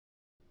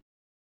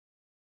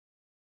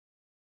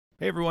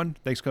Hey everyone,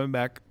 thanks for coming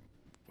back.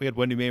 We had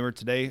Wendy Mamer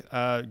today.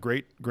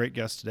 Great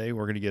guest today.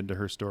 We're going to get into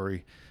her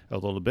story a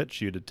little bit.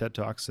 She did TED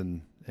Talks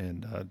and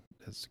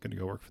is going to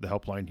go work for the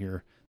helpline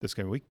here this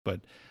coming week.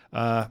 But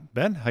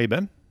Ben, how you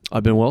been?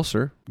 I've been well,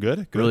 sir.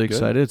 Good. Really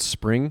excited. It's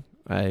spring.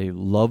 I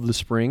love the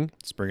spring.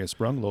 Spring has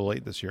sprung a little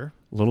late this year.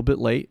 A little bit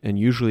late, and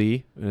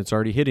usually, and it's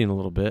already hitting a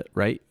little bit,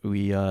 right?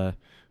 We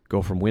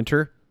go from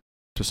winter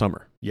to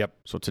summer. Yep.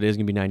 So today's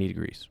going to be 90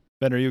 degrees.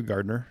 Ben, are you a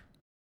gardener?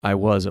 I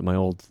was at my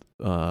old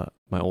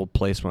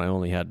place when I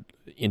only had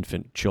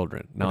infant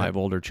children. Now Okay. I have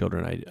older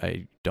children.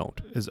 I don't.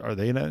 Are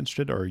they not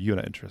interested or are you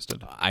not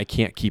interested? I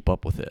can't keep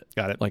up with it.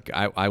 Got it. Like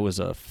I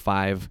was a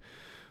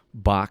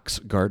 5-box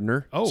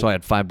gardener. Oh. So I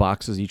had 5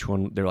 boxes, each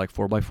one, they're like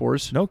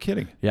 4x4s. No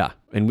kidding. Yeah.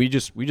 And we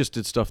just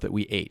did stuff that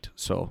we ate.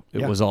 So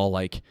it Yeah. was all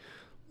like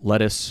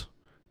lettuce,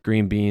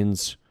 green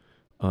beans.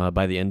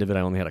 By the end of it, I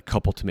only had a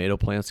couple tomato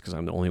plants because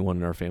I'm the only one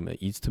in our family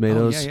that eats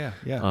tomatoes. Oh,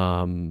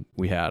 yeah.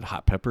 We had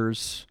hot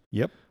peppers.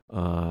 Yep.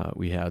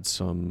 We had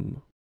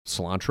some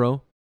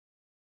cilantro.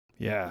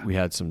 Yeah. We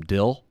had some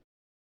dill.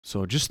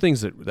 So just things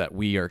that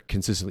we are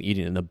consistently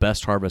eating. And the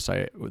best harvest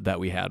that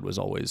we had was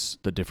always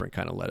the different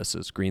kind of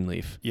lettuces, green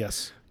leaf,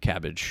 Yes.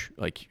 cabbage.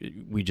 Like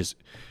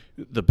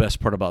the best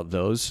part about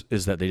those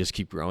is that they just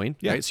keep growing.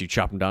 Yeah. Right? So you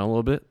chop them down a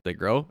little bit, they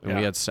grow. And Yeah.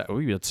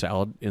 we had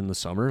salad in the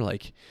summer,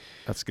 like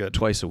That's good.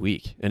 twice a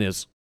week. And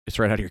it's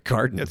right out of your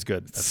garden. That's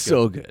good. It's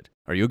so good.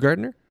 Are you a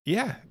gardener?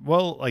 Yeah.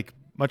 Well, like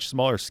much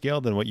smaller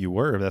scale than what you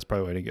were. That's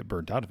probably why I didn't get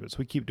burnt out of it. So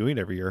we keep doing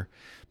it every year.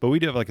 But we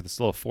do have like this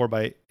little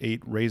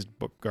 4x8 raised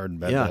book garden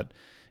bed. Yeah.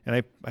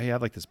 And I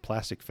have like this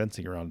plastic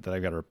fencing around it that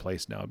I've got to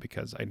replace now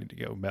because I need to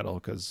go metal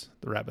because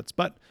the rabbits.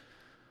 But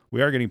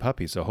we are getting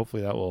puppies. So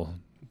hopefully that will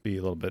be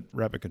a little bit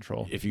rabbit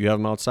control. If you have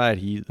them outside,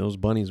 those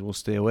bunnies will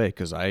stay away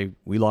because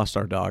we lost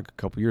our dog a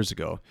couple years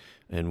ago,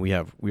 and we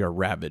are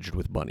ravaged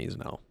with bunnies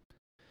now.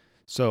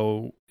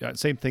 So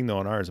same thing though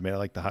on ours. I mean, I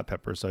like the hot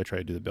peppers, so I try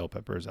to do the bell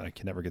peppers, and I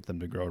can never get them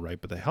to grow right.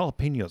 But the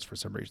jalapenos, for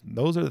some reason,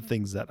 those are the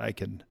things that I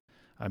can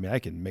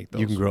make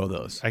those. You can grow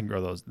those. I can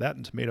grow those. That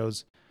and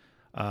tomatoes.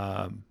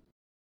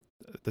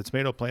 The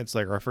tomato plants,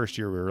 like our first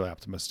year, we were really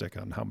optimistic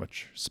on how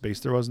much space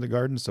there was in the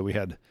garden. So we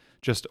had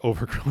just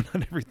overgrown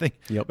on everything.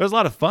 Yep. It was a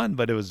lot of fun,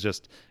 but it was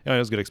just, it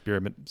was a good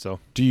experiment. So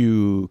Do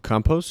you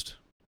compost?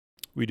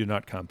 we do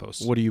not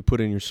compost. What do you put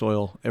in your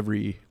soil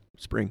every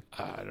spring?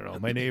 I don't know.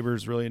 My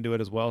neighbor's really into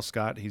it as well.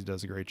 Scott, he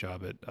does a great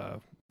job at,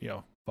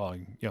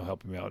 following,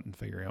 helping me out and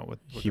figuring out what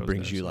He goes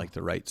brings there, you so. like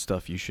the right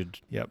stuff you should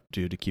Yep.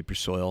 do to keep your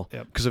soil.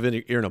 Yep. Because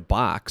if you're in a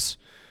box,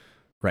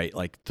 right,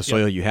 like the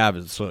soil you have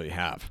is the soil you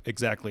have.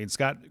 Exactly. And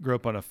Scott grew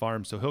up on a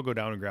farm, so he'll go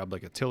down and grab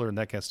like a tiller and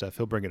that kind of stuff.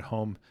 He'll bring it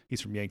home. He's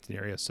from Yankton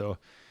area, so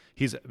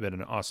he's been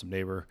an awesome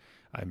neighbor.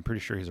 I'm pretty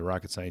sure he's a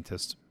rocket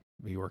scientist.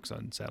 He works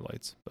on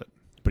satellites, but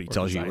But he Or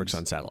tells you he designs. works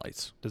on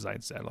satellites.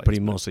 designs satellites. But he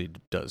mostly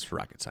does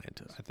rocket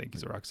scientists. I think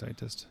he's a rocket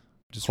scientist.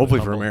 Just Hopefully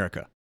really for humble.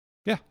 America.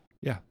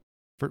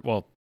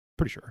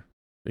 Pretty sure.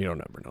 You don't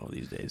never know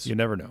these days. You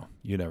never know.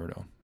 You never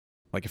know.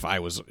 Like if I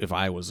was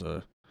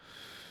an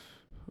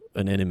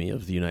enemy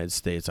of the United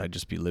States, I'd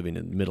just be living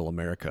in middle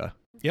America,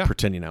 Yeah.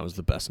 pretending I was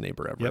the best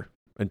neighbor ever, Yep.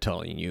 and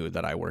telling you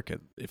that I work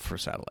for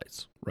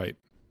satellites. Right.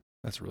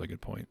 That's a really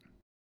good point.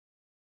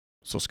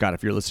 So Scott,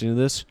 if you're listening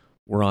to this,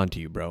 we're on to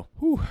you, bro.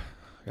 Whew.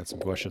 I got some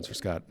questions for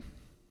Scott.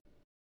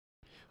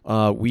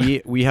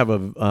 We have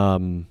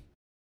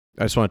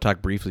I just want to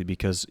talk briefly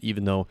because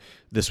even though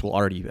this will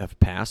already have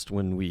passed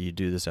when we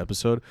do this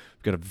episode,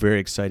 we've got a very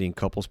exciting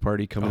couples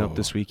party coming up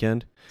this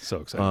weekend. So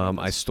excited. about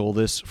I this. stole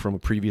this from a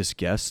previous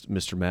guest,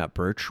 Mr. Matt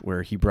Birch,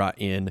 where he brought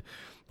in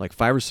like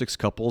 5 or 6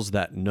 couples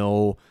that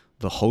know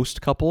the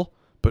host couple,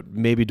 but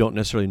maybe don't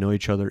necessarily know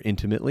each other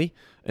intimately.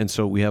 And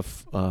so we have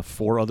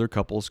 4 other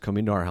couples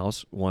coming to our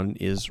house. One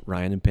is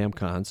Ryan and Pam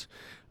Cons,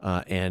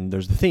 and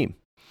there's the theme.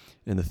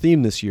 And the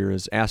theme this year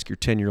is ask your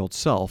 10-year-old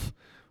self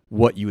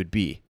what you would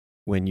be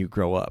when you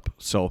grow up.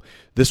 So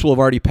this will have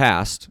already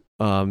passed.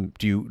 Do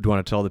you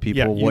want to tell the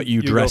people what you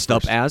you go dressed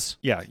up first. as?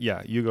 Yeah.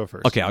 You go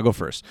first. Okay, I'll go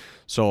first.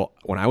 So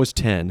when I was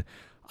 10,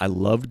 I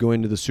loved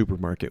going to the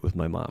supermarket with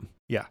my mom.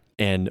 Yeah.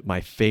 And my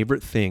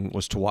favorite thing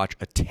was to watch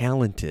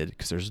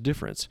because there's a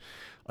difference,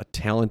 a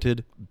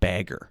talented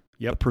bagger.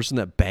 Yep. A person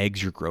that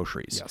bags your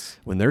groceries. Yes.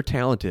 When they're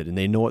talented and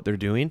they know what they're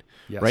doing,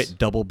 Yes. right?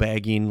 Double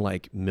bagging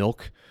like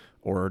milk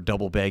or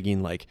double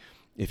bagging like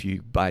if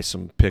you buy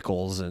some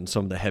pickles and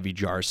some of the heavy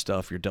jar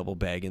stuff, you're double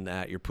bagging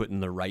that. You're putting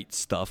the right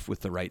stuff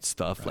with the right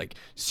stuff, Right. like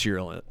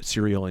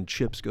cereal and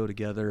chips go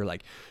together,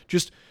 like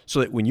just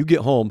so that when you get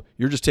home,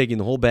 you're just taking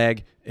the whole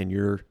bag and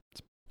you're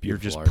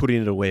just art.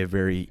 putting it away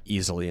very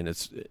easily, and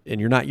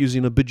you're not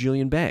using a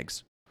bajillion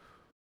bags.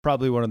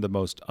 Probably one of the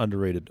most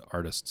underrated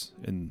artists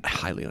in.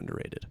 Highly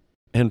underrated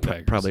and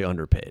Baggers. probably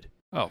underpaid.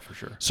 Oh, for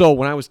sure. So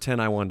when I was 10,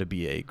 I wanted to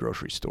be a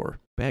grocery store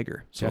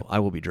bagger. So Yeah. I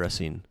will be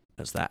dressing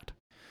as that.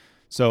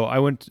 So I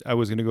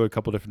was going to go a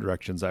couple different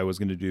directions. I was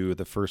going to do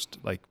the first,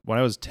 like when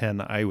I was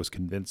 10, I was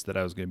convinced that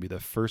I was going to be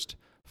the first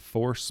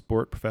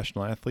 4-sport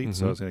professional athlete.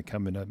 So I Mhm. was going to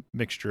come in a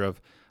mixture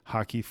of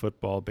hockey,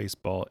 football,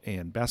 baseball,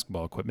 and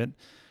basketball equipment.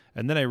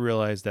 And then I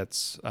realized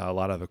that's a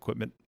lot of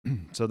equipment.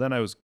 So then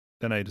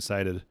I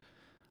decided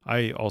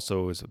I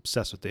also was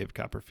obsessed with David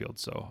Copperfield.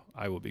 So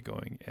I will be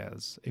going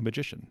as a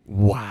magician.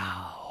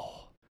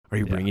 Wow. Are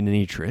you Yeah. bringing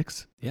any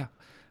tricks? Yeah.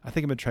 I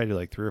think I'm going to try to do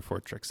like 3 or 4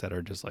 tricks that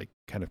are just like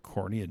kind of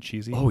corny and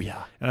cheesy. Oh,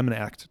 yeah. And I'm going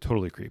to act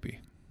totally creepy.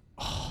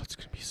 Oh, it's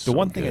going to be so The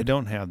one thing I good.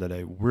 don't have that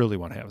I really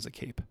want to have is a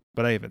cape,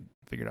 but I haven't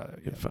figured out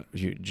yet.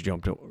 If you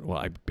jumped to,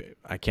 well,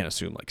 I can't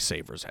assume like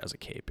Savers has a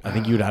cape. I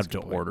think you'd That's have a to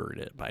good point. order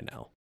it by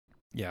now.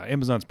 Yeah,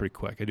 Amazon's pretty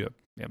quick. I do have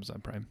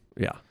Amazon Prime.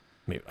 Yeah.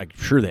 Maybe, I'm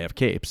sure they have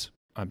capes.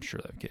 I'm sure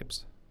they have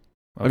capes.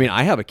 I mean,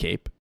 I have a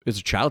cape. It's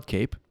a child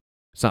cape.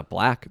 It's not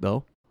black,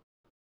 though.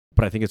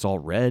 But I think it's all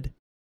red.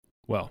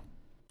 Well,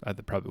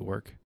 that probably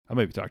work. I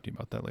might be talking to you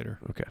about that later.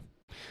 Okay.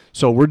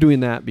 So we're doing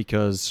that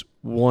because,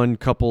 one,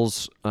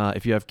 couples,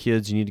 if you have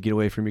kids, you need to get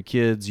away from your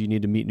kids. You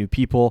need to meet new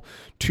people.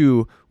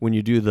 2, when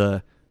you do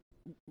the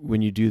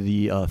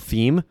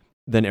theme,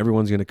 then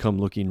everyone's going to come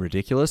looking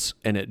ridiculous.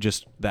 And it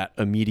just, that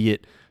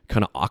immediate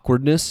kind of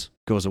awkwardness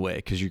goes away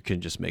because you can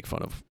just make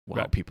fun of how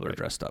Right, people are right.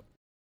 dressed up.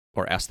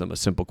 Or ask them a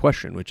simple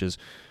question, which is,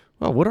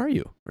 well, what are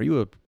you? Are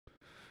you a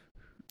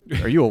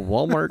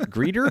Walmart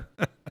greeter?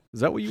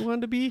 Is that what you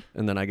wanted to be?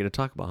 And then I get to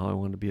talk about how I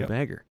wanted to be Yep. a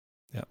bagger.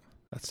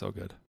 That's so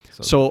good.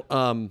 So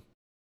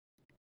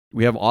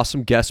we have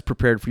awesome guests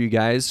prepared for you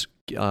guys.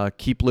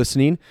 Keep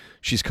listening.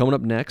 She's coming up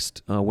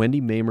next.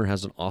 Wendy Mamer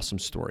has an awesome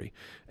story.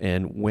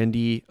 And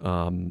Wendy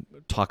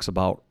talks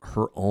about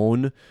her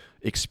own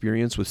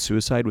experience with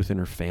suicide within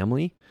her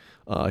family.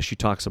 She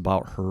talks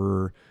about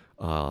her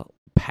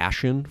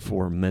passion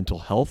for mental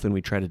health, and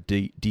we try to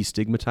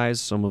destigmatize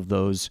some of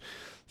those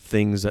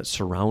things that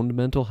surround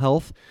mental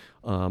health.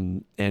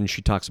 And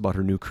she talks about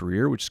her new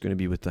career, which is going to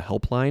be with the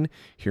Helpline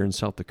here in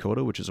South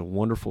Dakota, which is a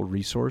wonderful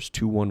resource.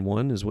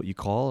 211 is what you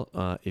call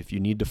if you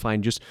need to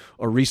find just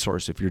a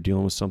resource if you're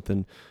dealing with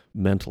something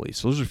mentally.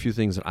 So those are a few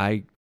things that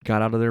I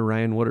got out of there.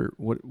 Ryan,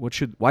 why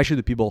should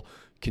the people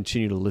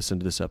continue to listen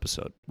to this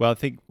episode? Well, I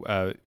think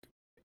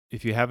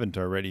if you haven't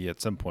already,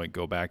 at some point,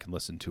 go back and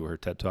listen to her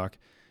TED Talk.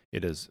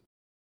 It is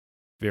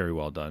very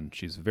well done.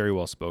 She's a very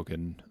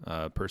well-spoken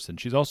person.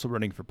 She's also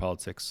running for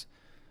politics.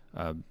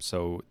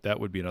 So that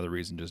would be another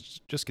reason to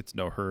just get to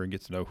know her and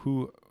get to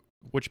know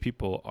which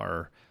people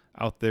are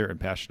out there and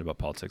passionate about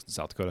politics in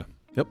South Dakota.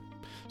 Yep.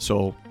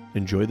 So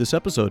enjoy this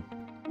episode.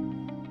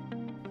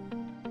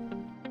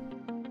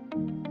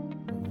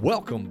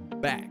 Welcome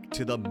back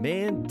to the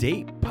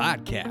Mandate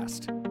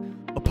Podcast,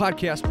 a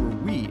podcast where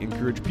we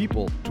encourage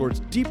people towards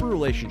deeper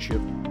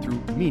relationship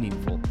through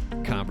meaningful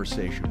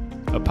conversation.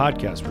 A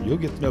podcast where you'll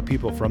get to know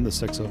people from the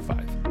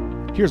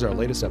 605. Here's our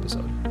latest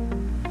episode.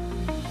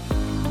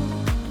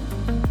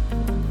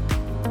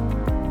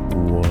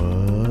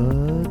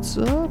 What's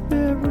up,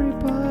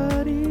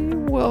 everybody?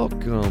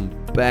 Welcome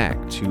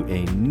back to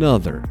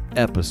another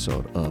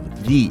episode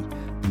of the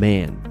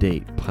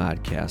Mandate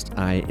Podcast.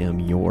 I am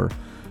your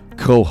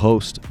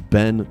co-host,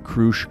 Ben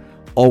Krusch.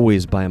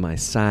 Always by my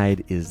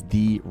side is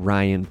the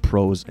Ryan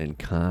Pros and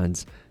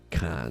Cons.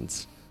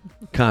 Cons,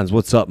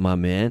 what's up, my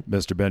man?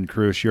 Mr. Ben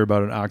Krusch, you're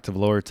about an octave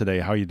lower today.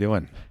 How you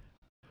doing?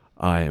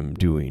 I am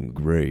doing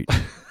great.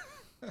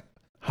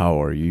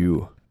 How are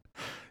you?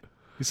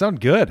 You sound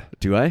good.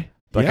 Do I?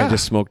 Like I Yeah.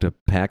 just smoked a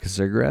pack of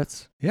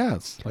cigarettes? Yeah,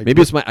 it's like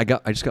Maybe it's I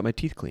just got my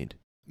teeth cleaned.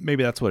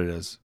 maybe that's what it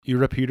is. You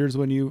rip heaters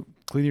when you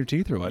clean your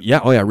teeth or what?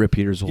 Yeah, oh yeah, rip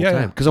heaters the whole Yeah,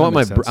 time. yeah. Because That I want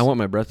makes sense. I want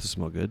my breath to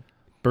smell good.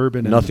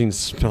 Bourbon and Nothing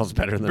smells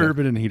better than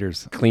bourbon and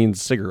heaters. a clean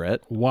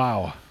cigarette.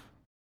 Wow.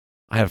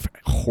 I have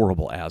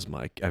horrible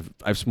asthma.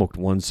 I've smoked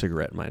one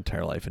cigarette in my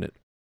entire life, and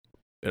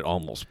it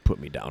almost put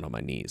me down on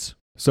my knees.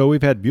 So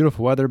we've had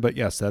beautiful weather, but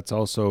yes, that's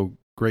also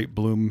great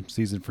bloom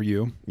season for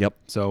you. Yep.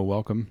 So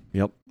welcome.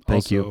 Yep.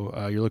 Thank you.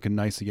 You're looking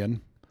nice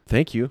again.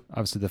 Thank you.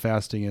 Obviously, the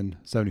fasting and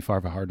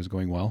 75 hard is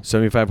going well.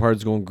 75 hard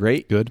is going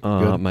great. Good.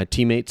 Good. My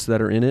teammates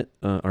that are in it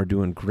are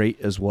doing great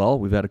as well.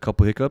 We've had a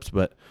couple hiccups,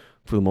 but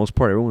for the most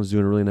part, everyone's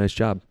doing a really nice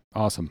job.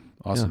 Awesome.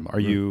 Awesome. Yeah. Are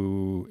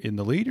you in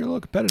the lead? You're a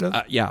little competitive.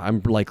 Yeah,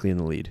 I'm likely in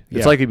the lead. Yeah.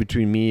 It's likely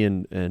between me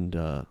and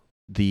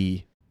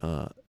the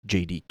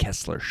JD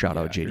Kessler. Shout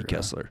out Yeah, JD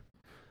Kessler.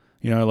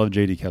 I love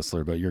JD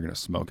Kessler, but you're going to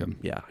smoke him.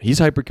 Yeah, he's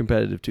hyper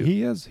competitive too.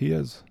 He is.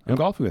 I'm Yep.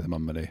 golfing with him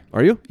on Monday.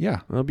 Are you? Yeah.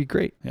 That'll be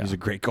great. Yeah. He's a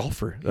great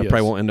golfer. He That probably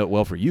is. won't end up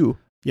well for you.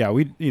 Yeah.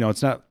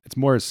 It's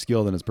more his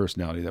skill than his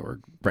personality that we're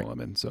pulling him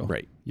in. So,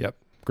 Right. Yep.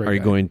 Great. Are you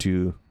guy. going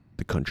to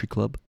the country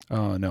club?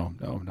 Oh, no,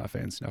 not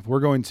fancy enough. We're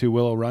going to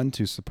Willow Run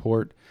to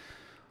support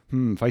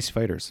Feisty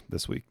Fighters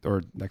this week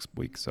or next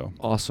week. So,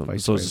 Awesome.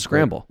 Vice So it's a Vice.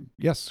 scramble.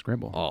 yes,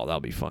 scramble. Oh,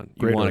 that'll be fun. You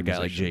Great want a guy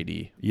like organization.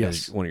 JD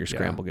Yes. as one of your Yeah.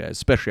 scramble guys,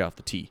 especially off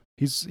the tee.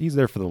 He's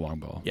there for the long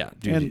ball. Yeah.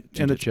 and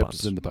the chips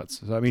punts. and the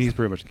putts. So, I mean, he's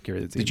pretty much carry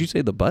the team. Did you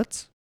say the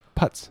butts?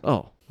 Putts?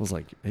 Oh, I was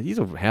like, he's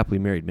a happily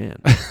married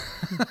man.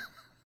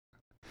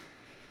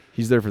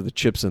 He's there for the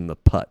chips and the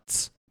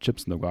putts.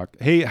 Chips and the guac.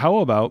 Hey, how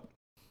about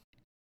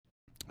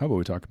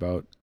we talk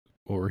about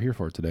what we're here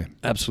for today?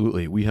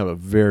 Absolutely. We have a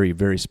very,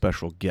 very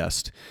special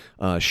guest.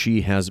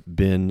 She has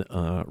been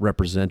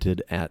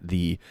represented at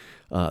the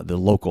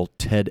local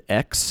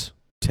TEDx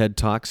TED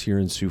Talks here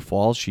in Sioux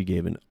Falls. She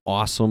gave an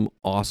awesome,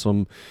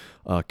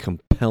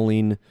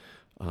 compelling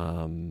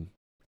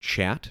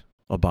chat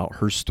about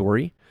her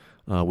story,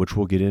 which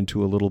we'll get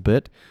into a little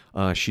bit.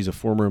 She's a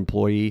former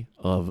employee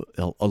of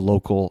a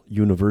local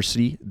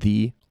university,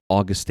 the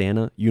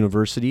Augustana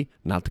University,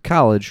 not the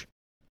college,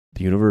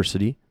 the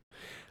university.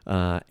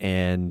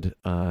 And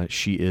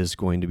she is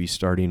going to be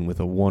starting with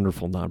a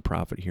wonderful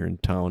nonprofit here in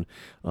town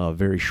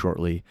very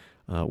shortly,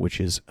 which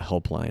is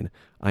Helpline.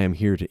 I am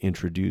here to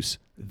introduce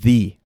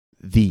the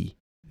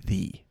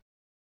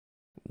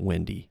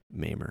Wendy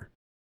Mamer.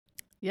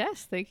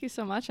 Yes, thank you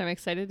so much. I'm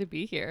excited to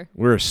be here.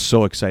 We're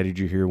so excited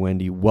you're here,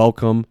 Wendy.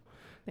 Welcome.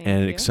 Thank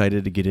and you.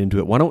 Excited to get into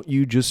it. Why don't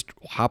you just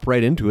hop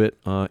right into it?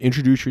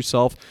 Introduce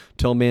yourself,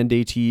 tell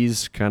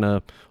mandatees kind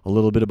of a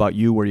little bit about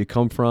you, where you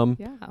come from,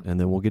 and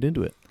then we'll get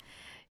into it.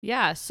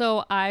 Yeah,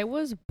 so I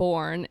was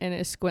born in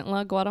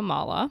Escuintla,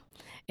 Guatemala,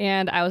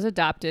 and I was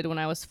adopted when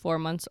I was 4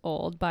 months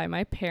old by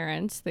my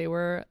parents. They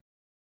were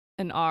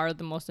and are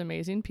the most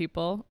amazing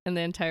people in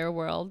the entire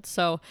world.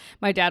 So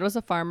my dad was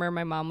a farmer,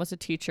 my mom was a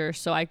teacher,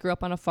 so I grew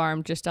up on a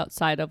farm just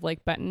outside of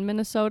Lake Benton,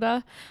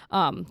 Minnesota.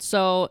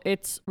 So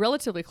it's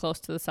relatively close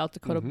to the South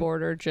Dakota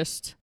border,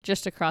 just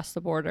across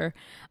the border.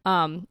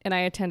 And I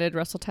attended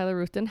Russell Tyler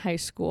Ruthven High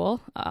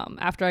School.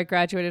 After I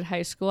graduated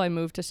high school, I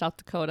moved to South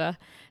Dakota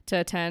to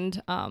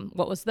attend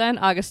what was then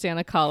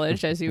Augustana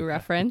College, as you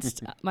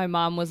referenced. My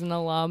mom was an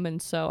alum,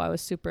 and so I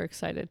was super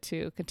excited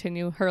to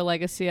continue her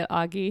legacy at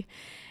Augie.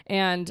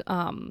 And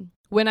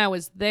when I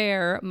was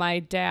there, my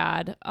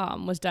dad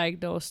was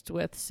diagnosed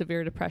with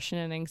severe depression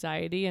and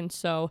anxiety, and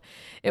so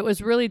it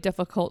was really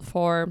difficult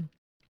for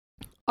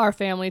our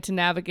family to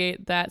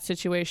navigate that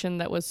situation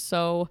that was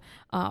so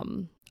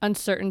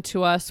uncertain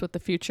to us with the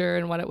future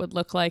and what it would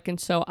look like. And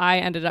so I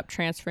ended up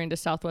transferring to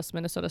Southwest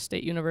Minnesota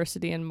State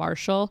University in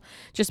Marshall,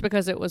 just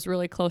because it was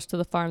really close to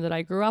the farm that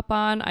I grew up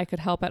on. I could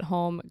help at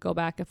home, go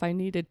back if I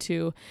needed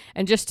to,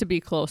 and just to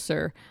be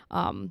closer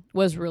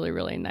was really,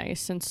 really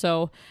nice. And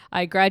so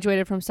I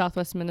graduated from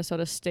Southwest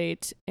Minnesota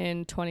State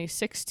in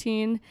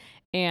 2016.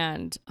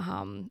 And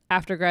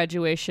after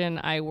graduation,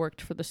 I worked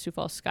for the Sioux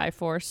Falls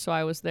Skyforce, so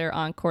I was their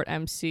on-court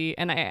MC,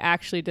 and I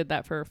actually did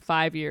that for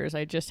 5 years.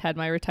 I just had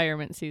my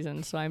retirement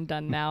season, so I'm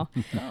done now.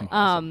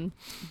 Awesome.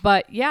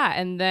 But yeah,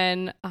 and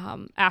then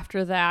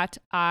after that,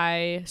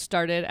 I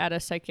started at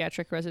a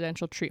psychiatric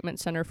residential treatment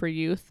center for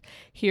youth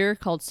here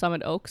called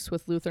Summit Oaks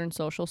with Lutheran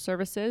Social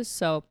Services.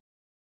 So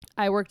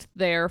I worked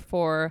there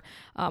for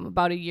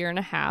about 1.5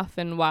 years,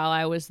 and while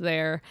I was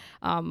there,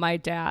 my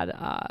dad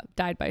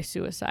died by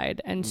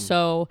suicide, and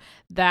so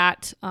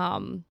that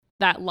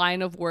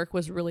line of work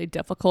was really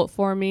difficult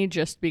for me,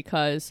 just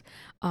because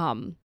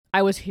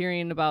I was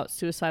hearing about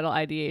suicidal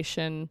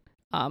ideation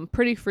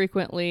pretty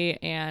frequently,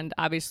 and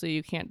obviously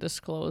you can't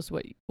disclose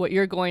what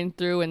you're going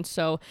through, and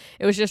so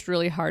it was just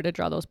really hard to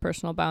draw those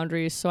personal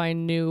boundaries. So I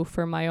knew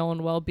for my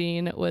own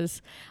well-being it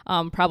was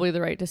probably the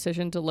right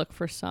decision to look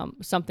for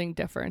something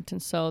different,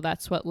 and so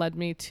that's what led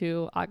me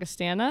to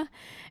Augustana,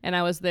 and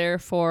I was there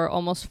for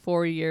almost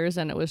 4 years,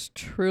 and it was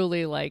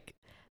truly like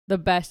the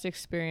best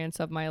experience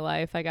of my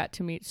life. I got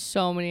to meet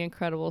so many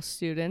incredible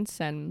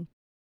students and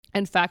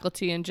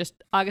faculty, and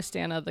just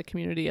Augustana, the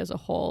community as a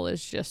whole,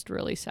 is just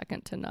really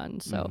second to none.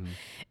 So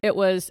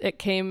it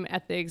came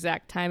at the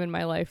exact time in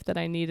my life that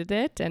I needed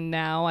it. And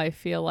now I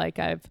feel like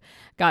I've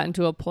gotten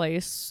to a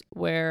place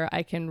where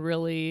I can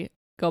really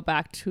go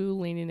back to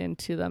leaning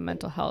into the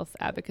mental health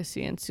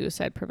advocacy and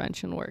suicide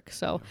prevention work.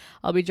 So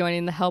I'll be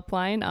joining the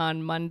Helpline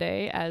on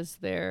Monday as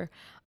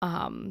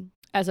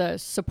as a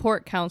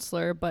support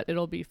counselor, but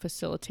it'll be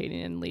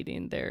facilitating and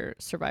leading their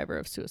Survivor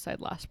of Suicide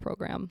Loss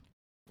program.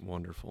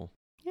 Wonderful.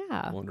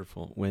 Yeah.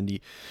 Wonderful.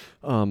 Wendy,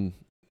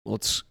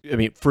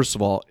 first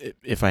of all,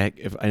 if I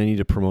need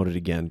to promote it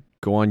again,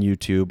 go on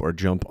YouTube or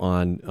jump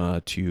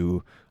on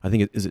to, I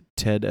think is it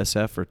TED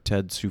SF or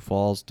TED Sioux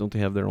Falls? Don't they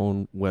have their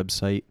own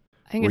website?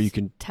 I think where it's you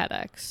can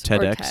TEDx.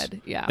 TEDx, or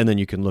TED, yeah. And then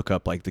you can look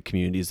up like the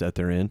communities that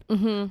they're in.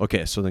 Mm-hmm.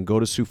 Okay, so then go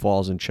to Sioux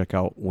Falls and check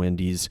out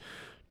Wendy's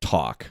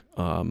talk.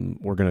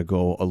 We're going to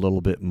go a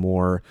little bit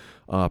more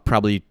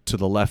probably to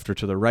the left or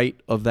to the right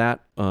of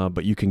that,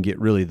 but you can get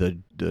really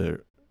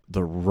the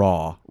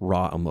raw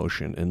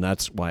emotion, and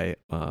that's why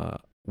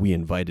we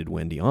invited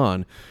Wendy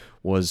on,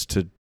 was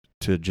to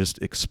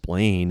just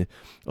explain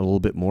a little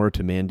bit more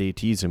to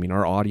mandatees. I mean,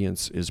 our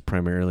audience is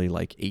primarily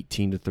like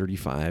 18 to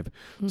 35,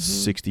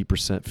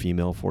 60%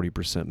 female,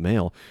 40%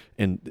 male,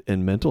 and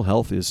mental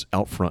health is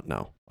out front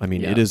now. I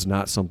mean, It is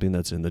not something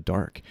that's in the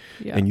dark,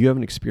 and you have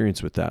an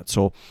experience with that.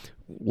 So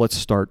let's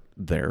start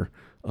there.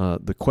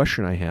 The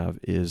question I have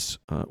is,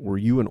 were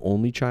you an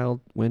only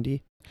child,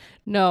 Wendy?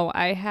 No,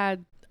 I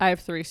have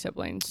 3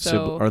 siblings.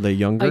 So are they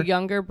younger? A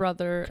younger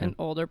brother, an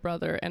older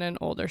brother, and an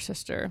older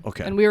sister.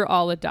 Okay. And we were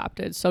all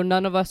adopted. So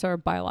none of us are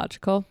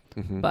biological,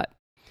 but.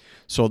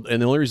 So,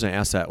 and the only reason I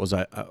asked that was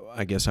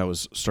I guess I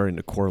was starting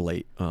to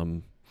correlate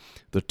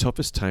the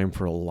toughest time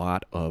for a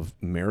lot of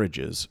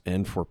marriages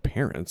and for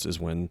parents is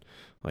when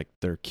like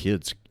their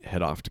kids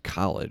head off to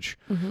college.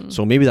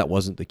 So maybe that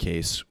wasn't the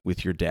case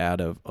with your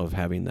dad of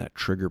having that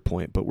trigger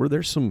point, but were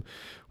there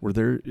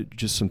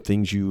just some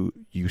things you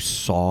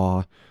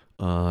saw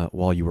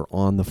while you were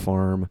on the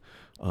farm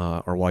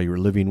or while you were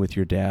living with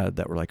your dad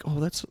that were like, oh,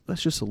 that's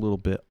just a little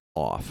bit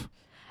off?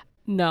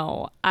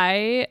 No,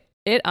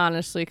 it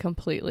honestly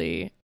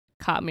completely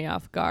caught me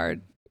off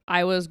guard.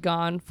 I was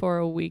gone for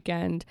a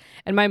weekend,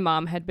 and my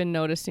mom had been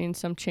noticing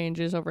some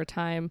changes over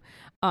time.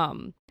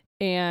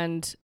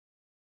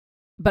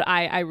 But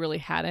I really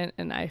hadn't,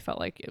 and I felt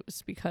like it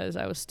was because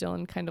I was still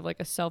in kind of like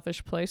a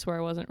selfish place where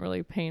I wasn't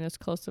really paying as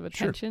close of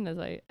attention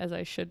as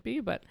I should be.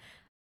 But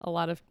a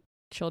lot of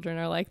children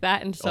are like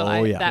that, and so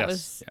that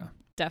was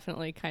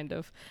definitely kind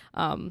of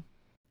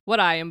what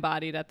I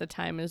embodied at the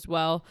time as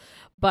well.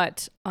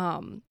 But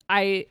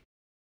I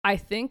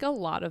think a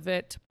lot of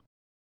it,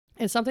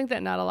 and something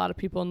that not a lot of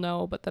people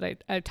know, but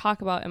that I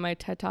talk about in my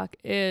TED Talk,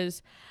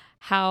 is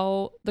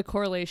how the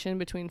correlation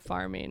between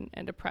farming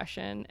and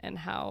depression, and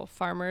how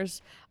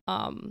farmers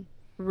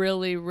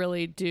really,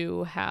 really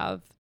do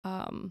have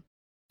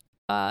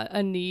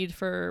a need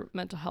for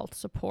mental health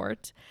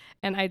support.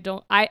 And I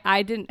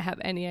didn't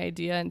have any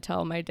idea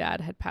until my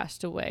dad had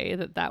passed away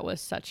that was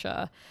such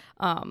a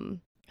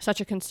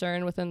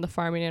concern within the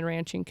farming and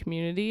ranching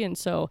community. And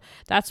so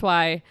that's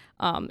why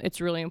it's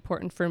really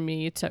important for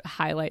me to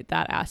highlight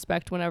that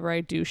aspect whenever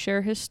I do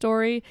share his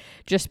story,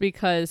 just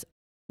because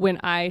when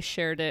I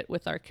shared it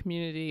with our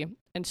community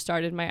and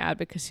started my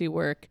advocacy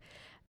work,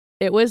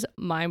 it was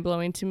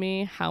mind-blowing to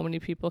me how many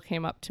people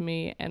came up to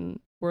me and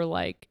were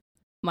like,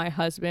 my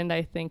husband,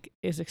 I think,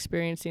 is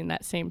experiencing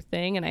that same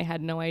thing, and I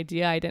had no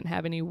idea. I didn't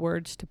have any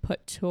words to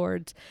put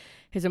towards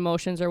his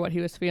emotions or what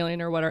he was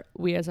feeling or what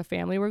we as a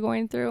family were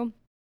going through.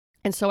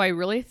 And so I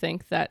really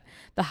think that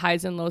the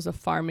highs and lows of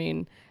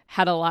farming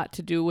had a lot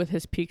to do with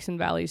his peaks and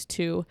valleys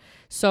too.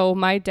 So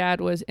my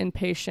dad was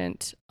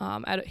inpatient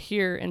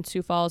here in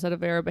Sioux Falls at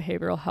Avera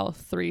Behavioral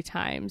Health 3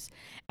 times.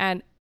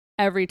 And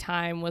every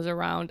time was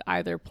around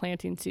either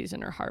planting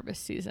season or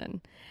harvest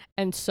season.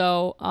 And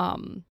so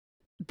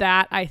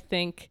that I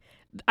think,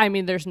 I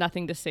mean, there's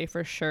nothing to say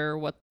for sure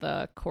what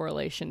the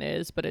correlation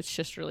is, but it's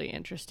just really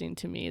interesting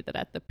to me that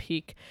at the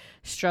peak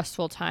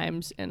stressful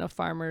times in a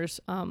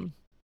farmer's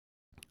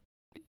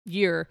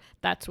year,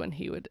 that's when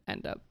he would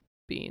end up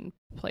being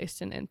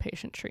placed in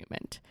inpatient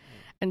treatment.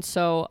 And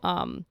so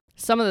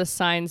some of the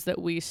signs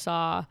that we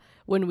saw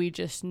when we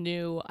just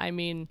knew, I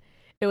mean,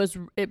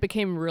 it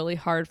became really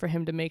hard for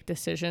him to make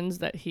decisions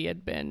that he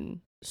had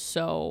been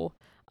so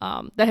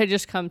that had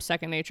just come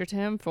second nature to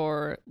him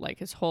for like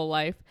his whole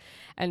life.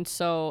 And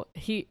so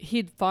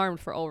he'd farmed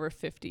for over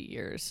 50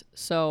 years.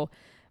 So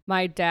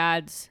my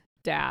dad's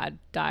dad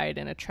died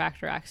in a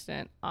tractor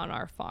accident on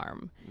our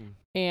farm.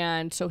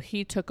 And so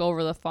he took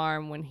over the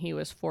farm when he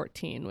was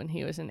 14, when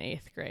he was in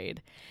 8th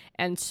grade.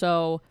 And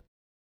so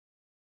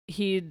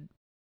he'd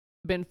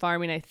been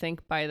farming, I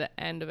think, by the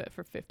end of it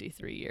for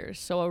 53 years.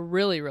 So a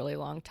really, really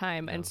long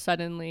time. Yeah. And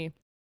suddenly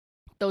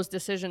those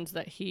decisions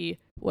that he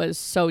was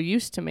so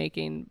used to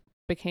making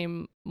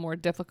became more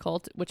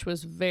difficult, which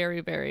was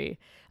very, very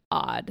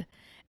odd.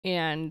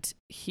 And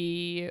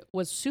he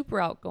was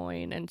super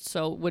outgoing and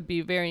so would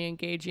be very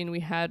engaging. We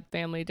had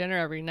family dinner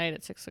every night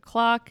at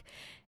 6:00.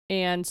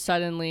 And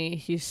suddenly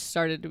he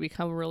started to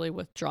become really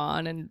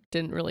withdrawn and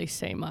didn't really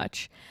say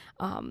much.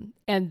 And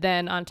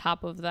then on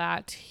top of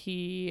that,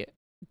 he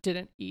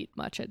didn't eat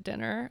much at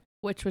dinner,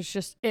 which was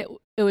just, it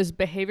was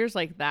behaviors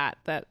like that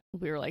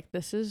we were like,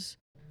 this is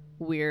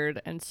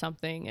weird and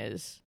something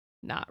is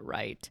not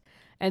right.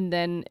 And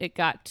then it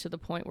got to the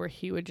point where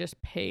he would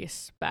just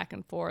pace back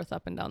and forth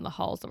up and down the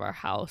halls of our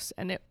house.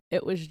 And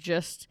it was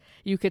just,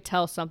 you could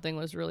tell something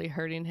was really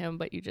hurting him,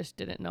 but you just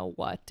didn't know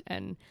what.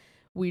 And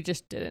we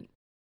just didn't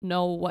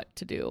know what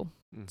to do.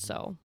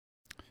 So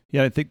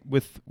yeah, I think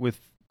with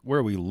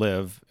where we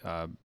live,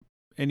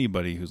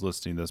 anybody who's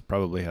listening to this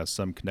probably has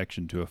some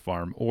connection to a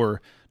farm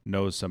or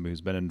knows somebody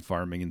who's been in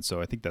farming, and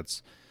so I think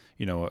that's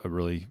a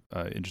really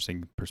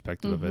interesting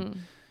perspective of it.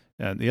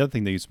 And the other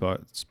thing that you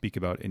speak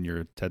about in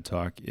your TED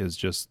Talk is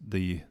just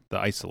the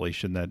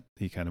isolation that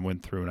he kind of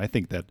went through. And I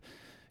think that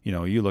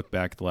you look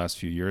back the last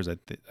few years,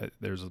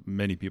 there's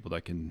many people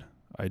that can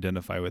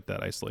identify with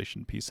that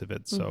isolation piece of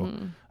it.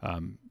 So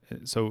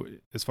so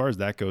as far as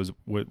that goes,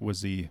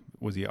 was he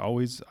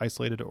always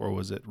isolated, or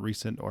was it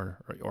recent, or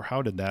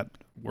how did that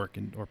work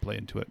or play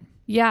into it?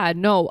 Yeah,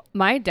 no,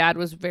 my dad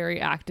was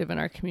very active in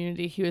our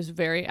community. He was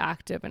very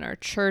active in our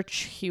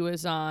church. He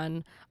was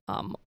on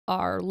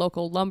our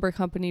local lumber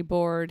company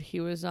board. He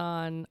was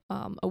on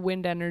a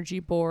wind energy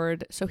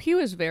board. So he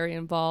was very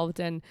involved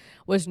and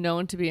was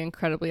known to be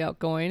incredibly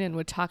outgoing and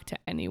would talk to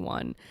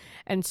anyone.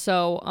 And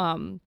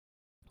so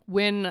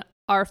when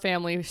our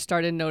family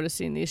started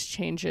noticing these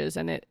changes,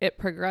 and it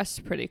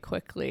progressed pretty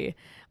quickly,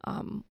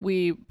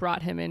 we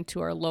brought him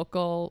into our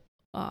local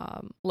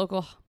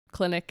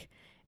clinic,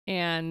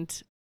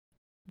 and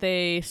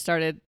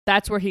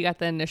that's where he got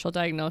the initial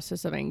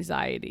diagnosis of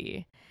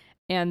anxiety.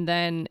 And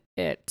then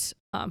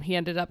he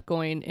ended up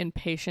going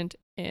inpatient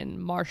in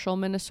Marshall,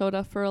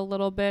 Minnesota for a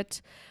little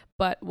bit,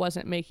 but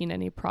wasn't making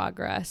any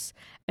progress.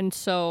 And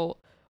so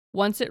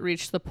once it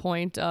reached the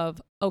point of,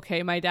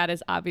 okay, my dad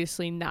is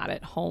obviously not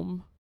at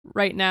home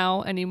right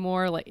now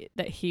anymore, like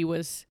that he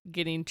was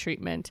getting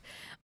treatment,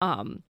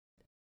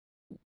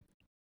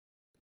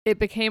 it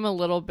became a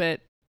little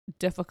bit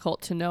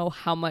difficult to know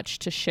how much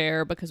to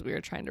share because we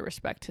were trying to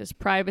respect his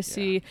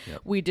privacy. Yeah.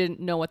 Yep. We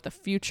didn't know what the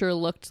future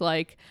looked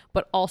like,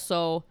 but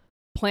also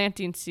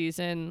planting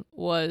season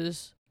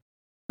was,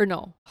 or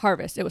no,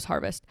 harvest. It was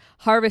harvest.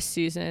 Harvest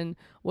season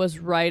was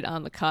right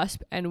on the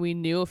cusp, and we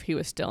knew if he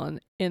was still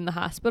in the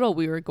hospital,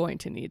 we were going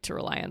to need to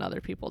rely on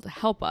other people to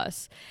help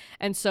us.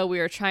 And so we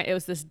were trying, it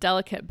was this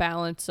delicate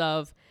balance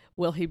of,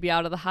 will he be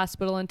out of the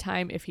hospital in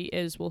time? If he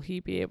is, will he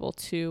be able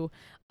to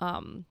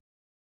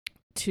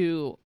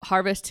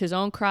harvest his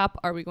own crop?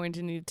 Are we going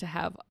to need to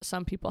have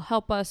some people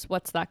help us?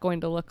 What's that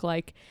going to look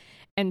like?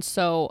 And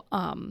so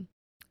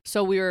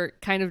we were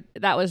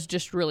that was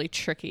just really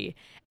tricky.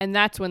 And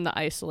that's when the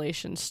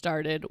isolation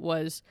started,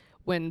 was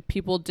when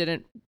people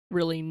didn't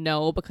really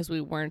know because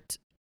we weren't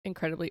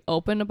incredibly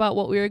open about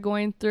what we were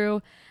going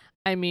through.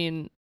 I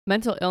mean,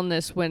 mental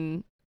illness,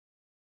 when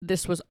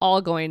this was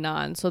all going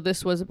on, so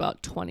this was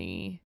about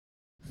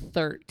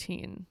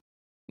 2013.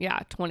 Yeah,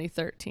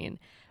 2013.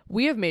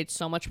 We have made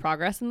so much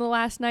progress in the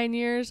last 9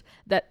 years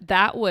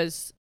that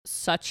was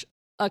such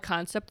a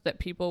concept that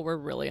people were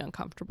really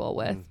uncomfortable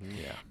with. Mm-hmm.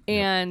 Yeah.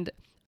 And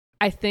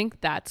I think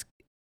that's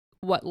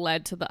what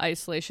led to the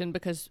isolation,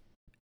 because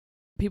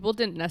people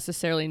didn't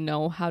necessarily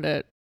know how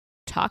to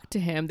talk to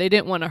him. They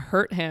didn't want to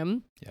hurt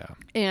him. Yeah.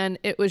 And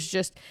it was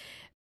just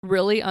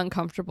really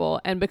uncomfortable.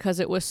 And because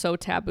it was so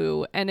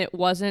taboo, and it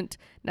wasn't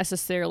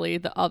necessarily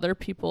the other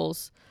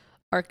people's,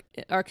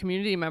 our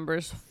community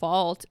members'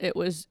 fault. It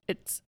was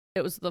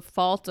the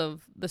fault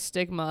of the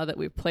stigma that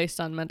we've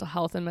placed on mental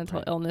health and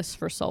mental illness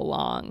for so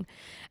long.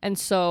 And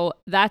so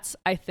that's,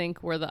 I think,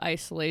 where the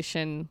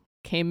isolation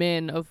came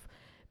in, of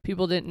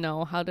people didn't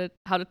know how to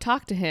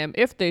talk to him,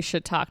 if they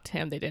should talk to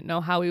him. They didn't know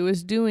how he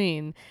was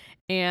doing.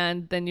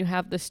 And then you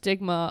have the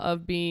stigma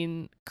of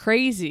being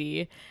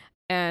crazy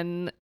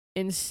and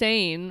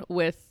insane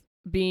with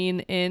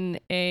being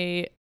in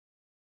a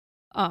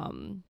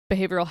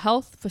behavioral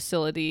health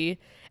facility.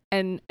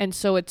 And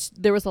so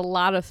there was a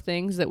lot of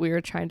things that we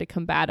were trying to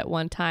combat at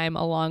one time,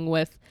 along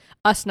with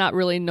us not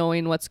really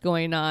knowing what's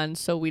going on.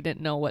 So we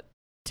didn't know what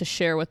to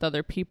share with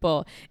other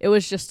people. It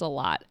was just a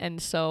lot.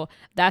 And so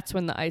that's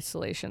when the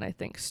isolation, I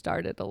think,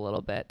 started a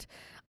little bit.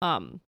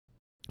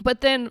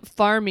 But then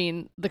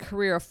farming, the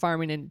career of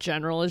farming in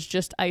general, is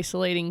just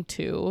isolating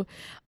too.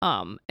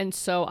 And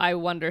so I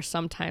wonder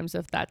sometimes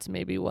if that's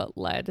maybe what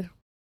led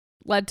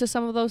to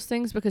some of those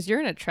things, because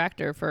you're in a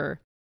tractor for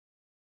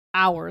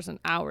hours and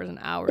hours and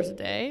hours a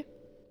day.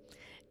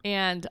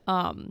 And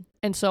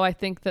so I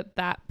think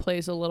that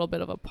plays a little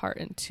bit of a part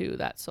into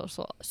that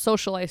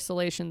social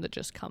isolation that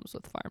just comes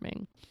with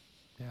farming.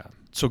 Yeah.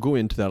 So go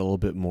into that a little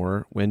bit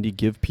more, Wendy.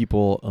 Give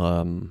people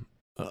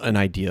an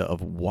idea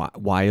of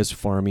why is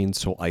farming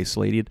so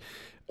isolated,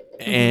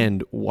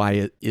 and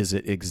why is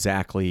it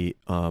exactly?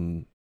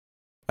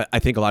 I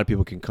think a lot of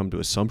people can come to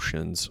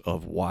assumptions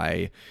of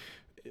why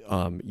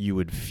you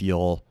would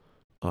feel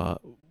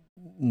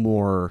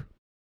more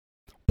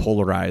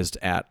polarized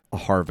at a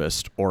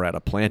harvest or at a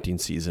planting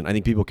season. I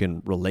think people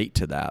can relate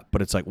to that,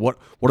 but it's like, what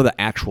are the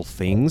actual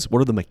things?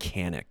 What are the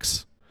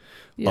mechanics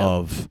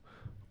of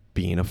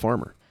being a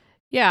farmer?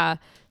 Yeah.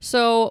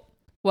 So,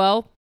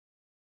 well,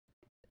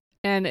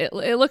 and it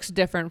looks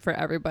different for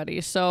everybody.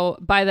 So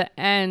by the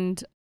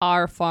end,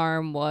 our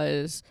farm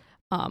was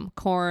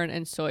corn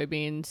and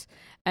soybeans,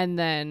 and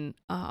then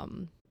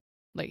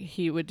like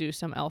he would do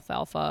some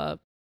alfalfa.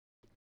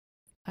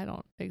 I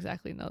don't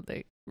exactly know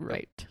the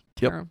right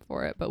term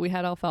for it, but we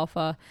had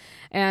alfalfa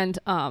and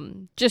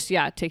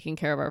taking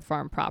care of our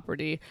farm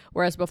property.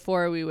 Whereas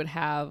before we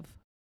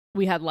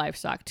had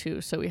livestock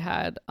too. So we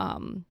had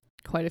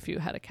quite a few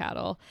head of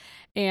cattle.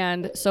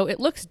 And so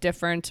it looks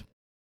different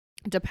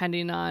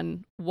depending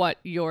on what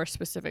your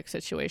specific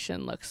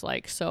situation looks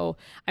like. So,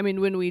 I mean,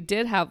 when we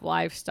did have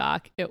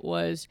livestock, it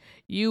was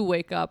you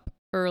wake up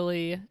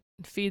early,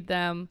 feed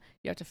them,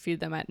 you have to feed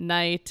them at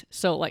night.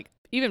 So like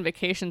even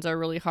vacations are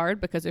really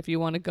hard, because if you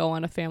want to go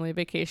on a family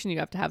vacation, you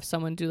have to have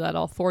someone do that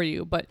all for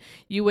you. But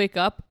you wake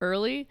up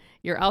early,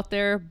 you're out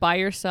there by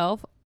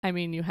yourself. I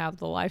mean, you have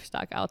the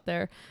livestock out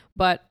there,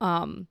 but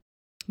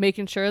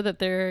making sure that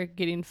they're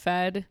getting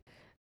fed,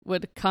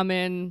 would come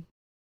in,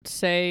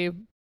 say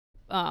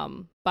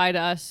bye to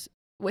us,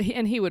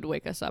 and he would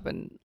wake us up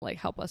and like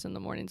help us in the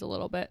mornings a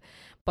little bit,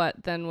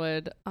 but then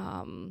we'd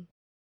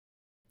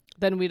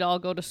all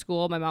go to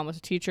school. My mom was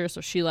a teacher,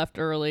 so she left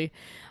early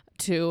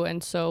too,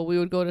 and so we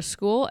would go to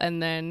school,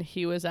 and then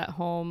he was at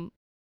home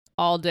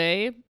all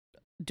day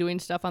doing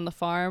stuff on the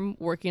farm,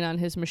 working on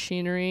his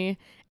machinery,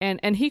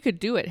 and he could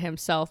do it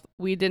himself.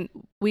 We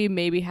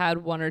maybe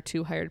had one or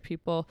two hired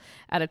people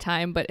at a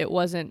time, but it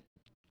wasn't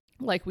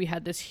like we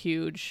had this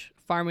huge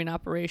farming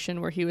operation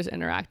where he was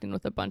interacting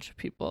with a bunch of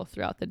people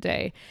throughout the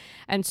day.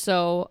 And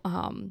so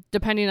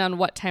depending on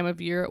what time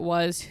of year it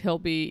was, he'll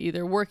be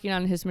either working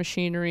on his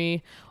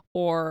machinery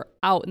or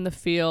out in the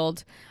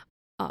field,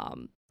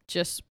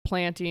 just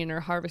planting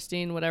or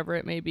harvesting, whatever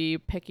it may be,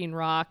 picking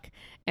rock.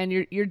 And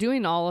you're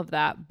doing all of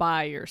that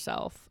by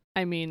yourself.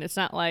 I mean, it's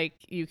not like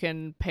you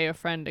can pay a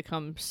friend to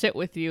come sit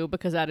with you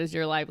because that is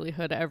your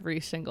livelihood every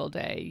single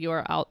day.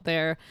 You're out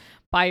there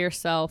by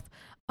yourself.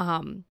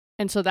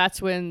 And so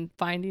that's when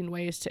finding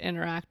ways to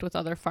interact with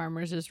other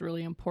farmers is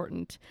really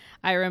important.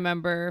 I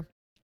remember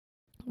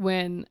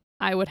when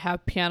I would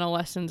have piano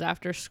lessons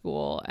after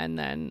school, and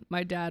then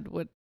my dad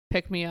would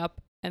pick me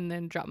up and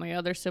then drop my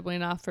other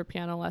sibling off for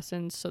piano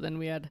lessons. So then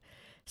we had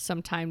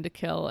some time to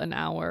kill, an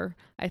hour,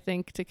 I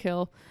think, to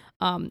kill.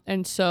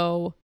 And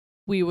so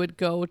we would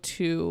go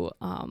to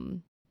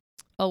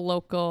a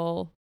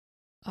local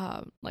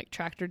like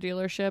tractor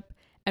dealership,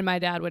 and my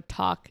dad would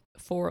talk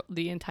for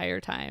the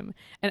entire time.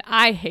 And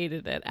I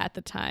hated it at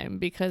the time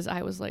because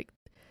I was like,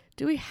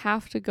 do we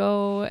have to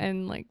go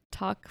and like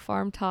talk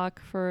farm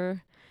talk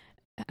for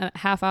a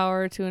half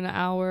hour to an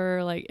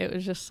hour? Like, it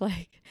was just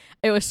like,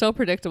 it was so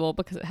predictable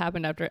because it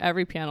happened after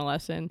every piano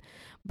lesson.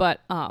 But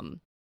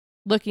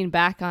looking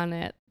back on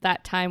it,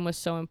 that time was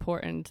so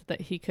important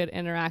that he could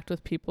interact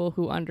with people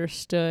who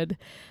understood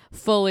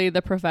fully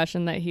the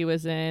profession that he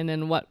was in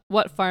and what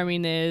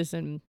farming is,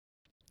 and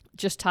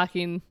just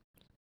talking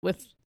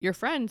with your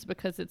friends,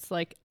 because it's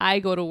like, I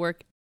go to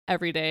work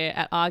every day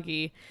at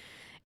Augie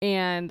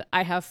and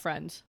I have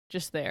friends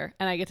just there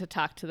and I get to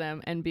talk to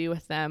them and be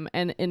with them.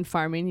 And in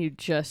farming, you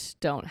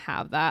just don't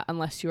have that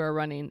unless you are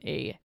running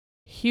a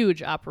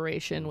huge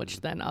operation,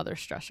 which then other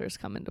stressors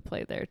come into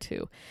play there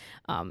too.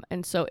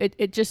 And so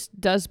it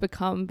just does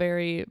become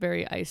very,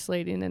 very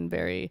isolating and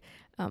very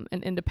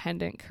an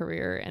independent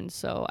career. And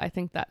so I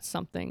think that's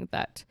something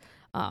that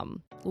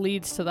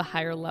leads to the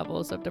higher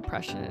levels of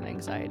depression and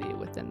anxiety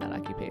within that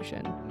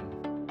occupation.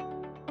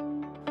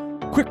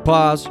 Quick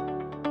pause.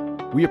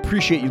 We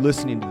appreciate you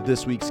listening to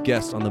this week's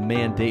guest on the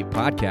Mandate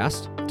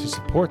Podcast. To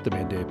support the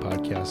Mandate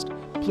Podcast,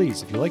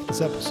 please, if you like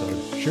this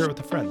episode, share it with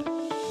a friend.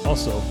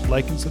 Also,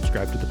 like and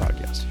subscribe to the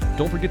podcast.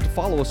 Don't forget to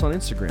follow us on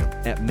Instagram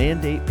at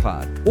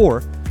MandatePod,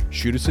 or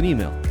shoot us an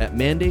email at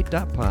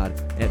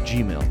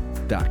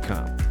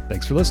mandate.pod@gmail.com.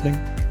 Thanks for listening.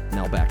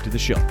 Now back to the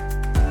show.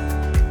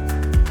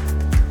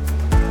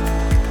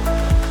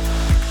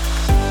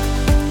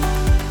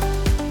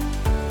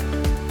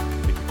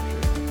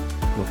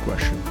 No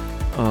question.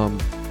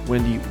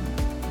 Wendy,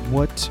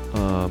 what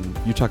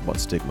you talk about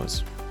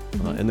stigmas,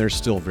 and they're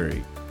still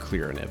very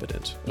clear and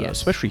evident, Yes.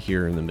 especially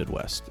here in the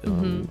Midwest.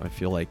 I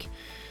feel like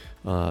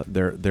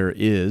there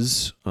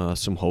is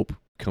some hope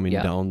coming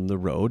Yeah. down the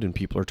road, and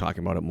people are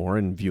talking about it more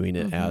and viewing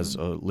it as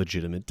a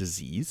legitimate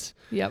disease.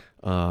 Yep.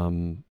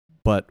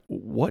 But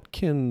what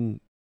can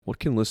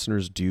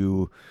listeners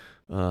do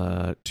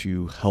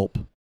to help?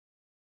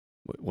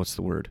 What's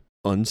the word?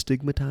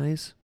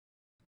 Unstigmatize?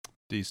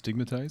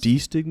 Destigmatize?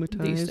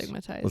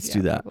 Destigmatize. Let's yeah,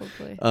 do that.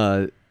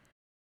 Probably.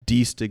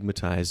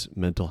 Destigmatize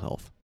mental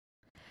health.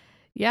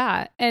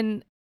 Yeah.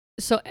 And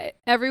so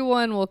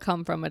everyone will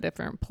come from a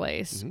different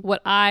place.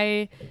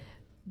 The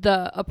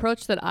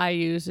approach that I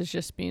use is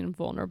just being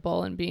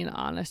vulnerable and being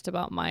honest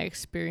about my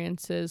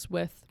experiences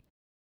with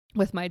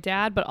my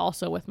dad, but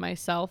also with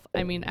myself.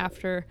 I mean,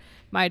 after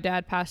my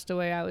dad passed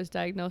away, I was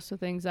diagnosed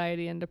with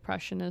anxiety and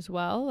depression as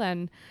well.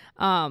 And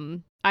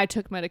I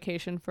took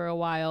medication for a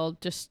while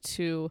just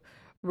to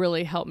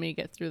really help me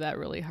get through that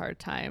really hard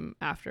time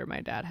after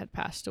my dad had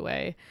passed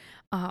away.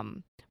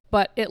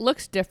 But it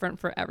looks different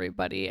for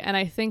everybody. And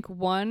I think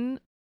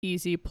one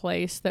easy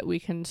place that we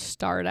can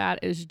start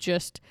at is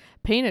just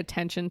paying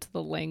attention to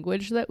the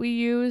language that we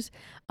use.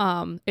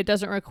 It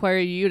doesn't require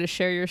you to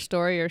share your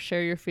story or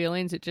share your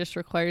feelings. It just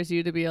requires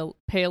you to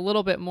pay a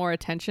little bit more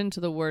attention to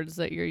the words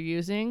that you're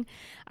using.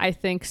 I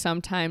think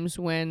sometimes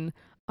when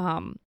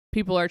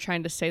people are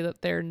trying to say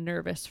that they're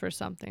nervous for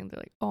something, they're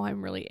like, oh,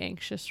 I'm really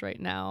anxious right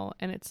now.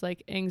 And it's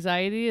like,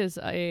 anxiety is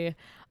a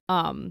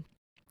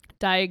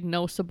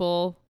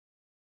diagnosable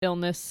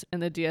illness in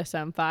the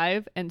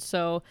DSM-5. And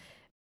so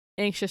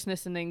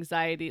anxiousness and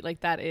anxiety,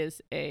 like, that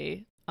is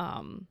a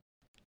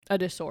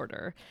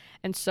disorder.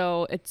 And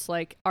so it's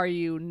like, are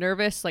you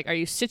nervous? Like, are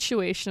you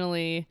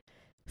situationally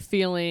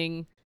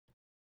feeling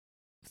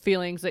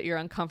feelings that you're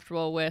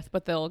uncomfortable with,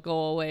 but they'll go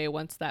away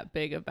once that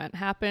big event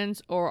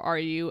happens? Or are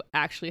you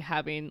actually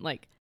having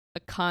like a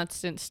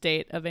constant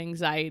state of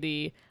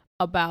anxiety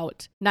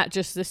about not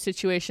just this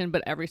situation,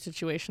 but every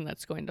situation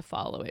that's going to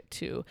follow it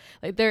too?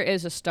 Like, there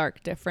is a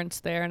stark difference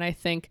there. And I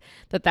think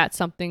that that's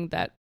something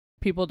that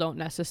people don't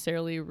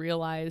necessarily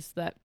realize,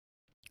 that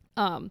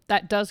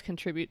that does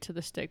contribute to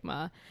the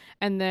stigma.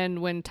 And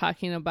then when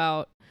talking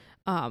about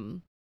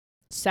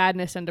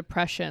sadness and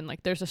depression,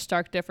 like, there's a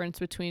stark difference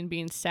between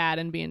being sad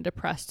and being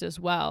depressed as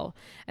well.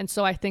 And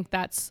so I think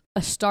that's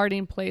a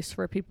starting place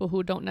for people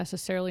who don't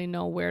necessarily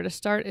know where to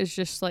start, is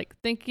just like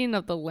thinking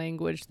of the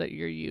language that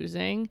you're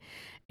using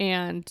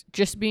and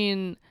just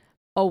being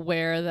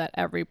aware that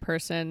every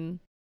person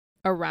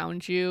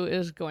around you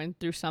is going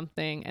through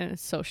something, and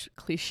it's so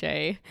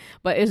cliche,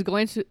 but is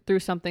going through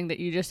something that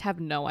you just have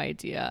no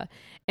idea.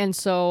 And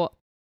so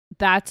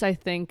that's, I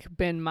think,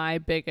 been my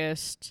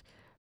biggest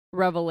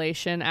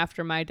revelation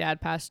after my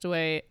dad passed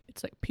away.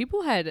 It's like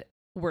people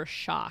were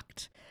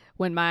shocked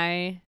when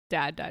my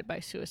dad died by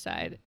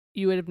suicide.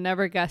 You would have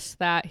never guessed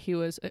that. He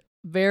was a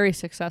very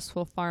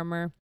successful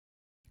farmer,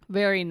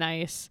 very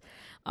nice,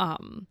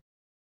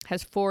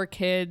 has 4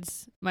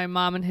 kids. My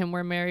mom and him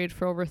were married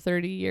for over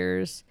 30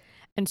 years.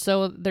 And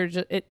so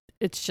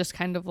it's just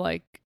kind of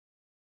like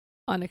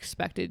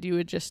unexpected. You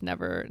would just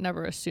never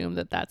assume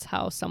that that's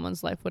how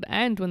someone's life would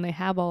end when they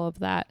have all of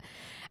that.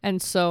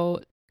 And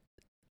so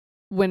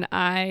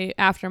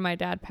after my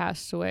dad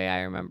passed away,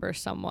 I remember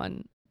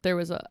there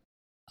was a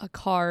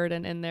card,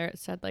 and in there it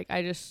said, like,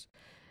 I just,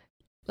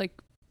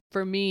 like,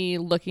 for me,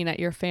 looking at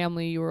your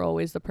family, you were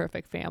always the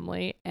perfect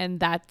family. And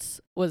that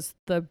was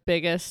the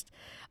biggest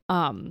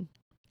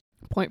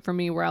point for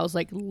me, where I was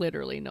like,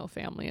 literally no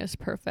family is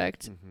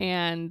perfect. Mm-hmm.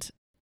 And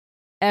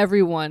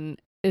everyone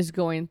is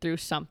going through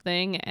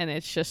something, and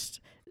it's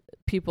just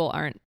people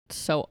aren't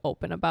so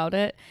open about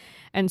it.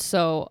 And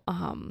so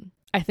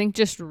I think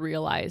just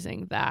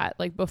realizing that,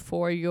 like,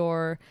 before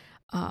you're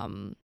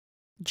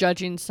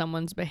judging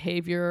someone's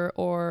behavior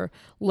or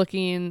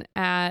looking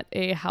at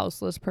a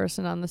houseless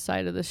person on the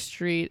side of the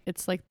street,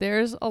 it's like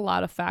there's a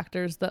lot of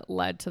factors that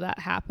led to that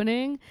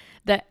happening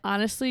that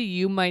honestly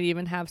you might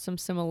even have some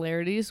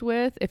similarities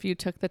with if you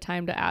took the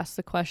time to ask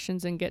the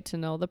questions and get to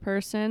know the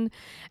person.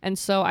 And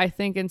so I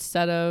think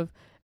instead of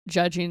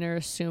judging or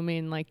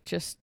assuming, like,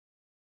 just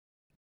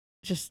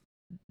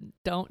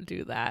don't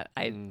do that.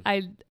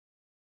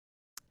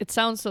 It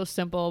sounds so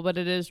simple, but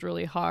it is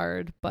really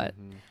hard. But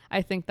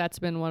I think that's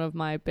been one of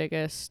my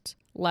biggest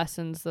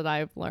lessons that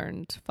I've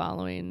learned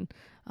following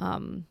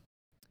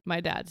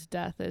my dad's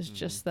death is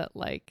just that,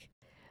 like,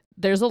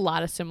 there's a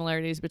lot of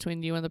similarities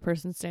between you and the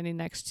person standing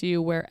next to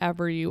you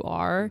wherever you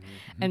are.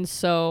 Mm-hmm. And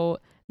so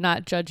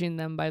not judging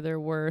them by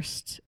their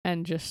worst,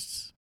 and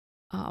just,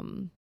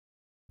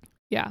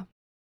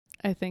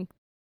 I think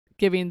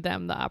giving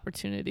them the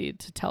opportunity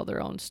to tell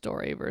their own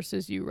story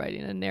versus you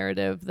writing a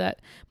narrative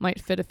that might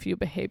fit a few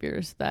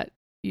behaviors that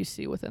you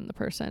see within the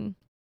person.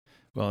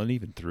 Well, and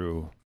even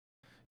through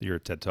your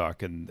TED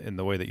Talk and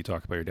the way that you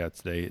talk about your dad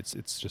today,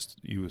 it's just,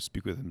 you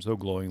speak with him so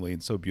glowingly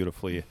and so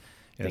beautifully. And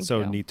Thank it's so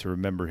you. neat to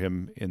remember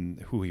him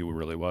in who he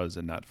really was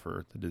and not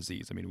for the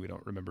disease. I mean, we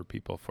don't remember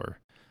people for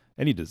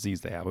any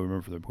disease they have. We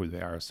remember them who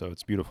they are. So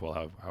it's beautiful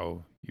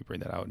how you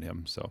bring that out in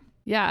him. So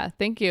Yeah,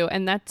 thank you.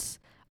 And that's,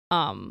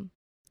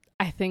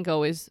 I think,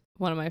 always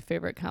one of my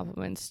favorite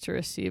compliments to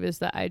receive is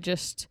that I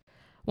just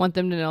want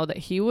them to know that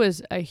he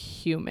was a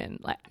human.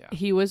 Like,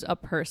 he was a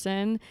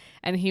person,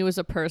 and he was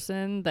a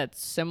person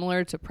that's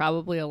similar to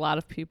probably a lot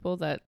of people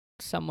that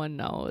someone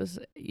knows,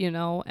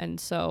 and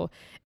so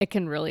it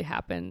can really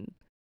happen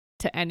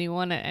to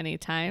anyone at any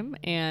time.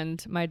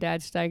 And my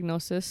dad's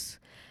diagnosis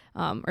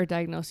or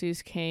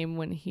diagnoses came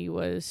when he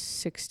was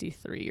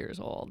 63 years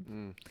old.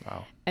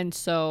 Wow. And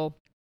so,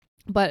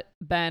 but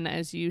Ben,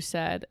 as you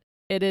said,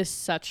 it is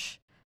such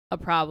a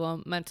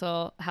problem.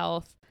 Mental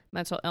health,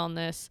 mental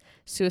illness,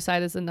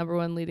 suicide is the number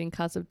 1 leading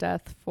cause of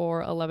death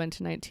for 11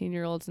 to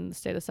 19-year-olds in the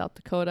state of South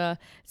Dakota.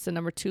 It's the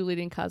number 2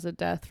 leading cause of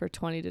death for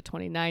 20 to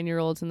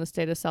 29-year-olds in the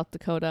state of South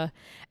Dakota.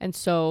 And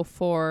so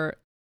for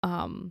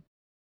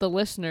the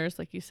listeners,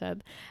 like you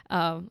said,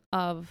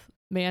 of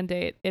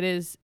Mandate,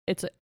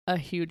 it's a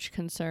huge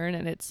concern,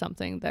 and it's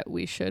something that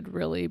we should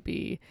really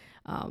be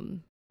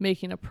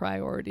making a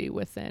priority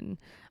within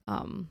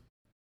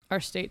our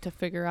state to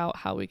figure out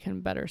how we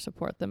can better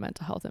support the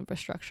mental health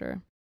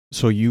infrastructure.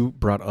 So you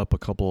brought up a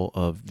couple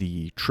of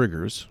the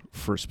triggers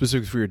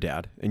specifically for your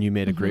dad, and you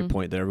made a great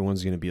point that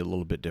everyone's going to be a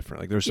little bit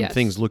different. Like, there's some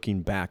things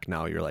looking back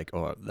now, you're like,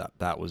 oh,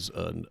 that was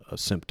a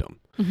symptom.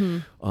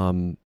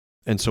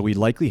 And so we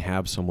likely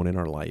have someone in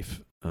our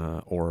life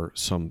or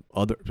some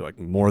other, like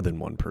more than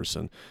one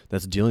person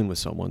that's dealing with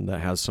someone that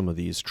has some of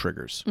these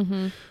triggers.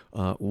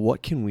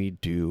 What can we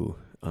do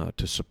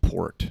to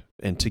support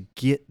and to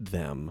get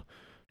them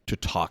to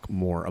talk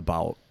more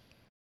about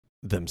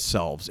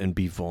themselves and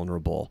be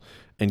vulnerable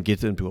and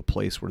get them to a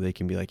place where they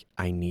can be like,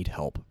 I need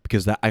help?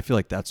 Because I feel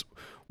like that's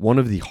one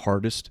of the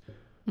hardest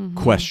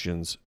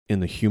questions in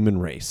the human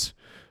race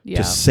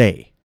to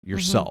say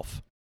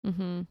yourself.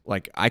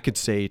 Like, I could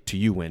say to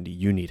you, Wendy,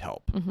 you need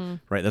help,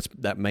 right?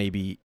 That may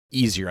be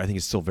easier. I think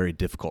it's still very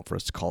difficult for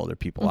us to call other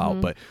people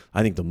out, but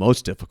I think the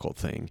most difficult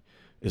thing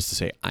is to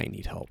say, I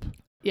need help.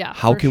 Yeah.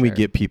 How can we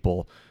get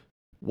people?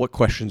 What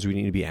questions do we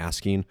need to be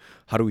asking?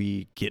 How do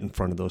we get in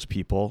front of those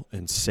people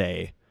and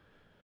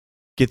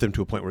get them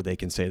to a point where they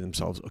can say to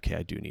themselves, okay,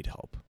 I do need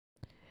help?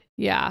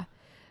 Yeah.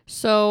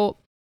 So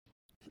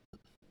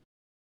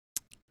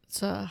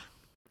it's a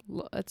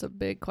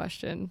big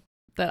question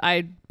that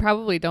I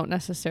probably don't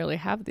necessarily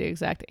have the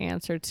exact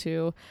answer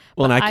to.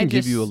 Well, and I can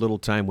give you a little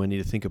time, Wendy,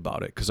 to think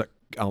about it, because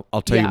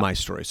I'll tell you my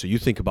story. So you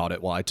think about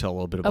it while I tell a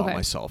little bit about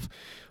myself.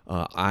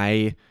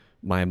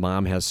 My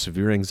mom has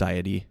severe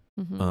anxiety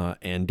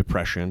and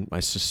depression. My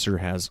sister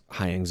has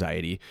high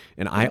anxiety,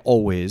 and I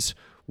always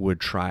would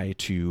try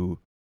to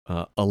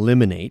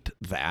eliminate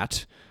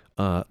that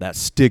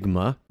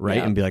stigma, right?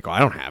 Yeah. And be like, oh, I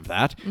don't have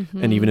that.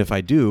 Mm-hmm. And even if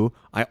I do,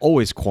 I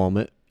always qualm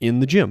it in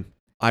the gym.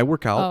 I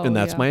work out, Oh, and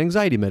that's yeah. my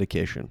anxiety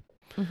medication.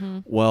 Mm-hmm.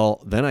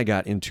 Well, then I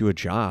got into a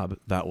job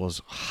that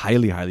was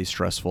highly, highly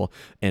stressful,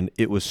 and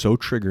it was so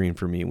triggering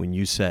for me when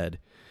you said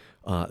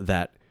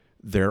that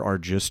there are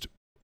just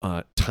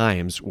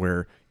times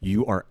where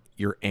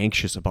you're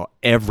anxious about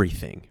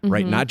everything,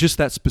 right? Mm-hmm. Not just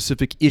that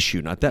specific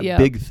issue, not that Yeah.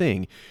 big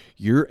thing.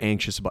 You're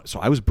anxious about. So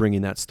I was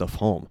bringing that stuff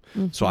home.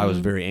 So I was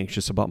Mhm. very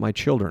anxious about my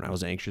children. I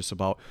was anxious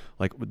about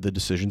like the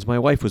decisions my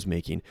wife was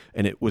making,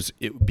 and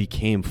it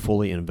became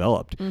fully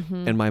enveloped.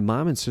 Mhm. And my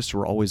mom and sister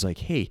were always like,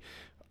 "Hey,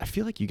 I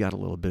feel like you got a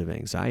little bit of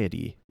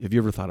anxiety. Have you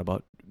ever thought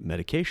about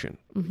medication?"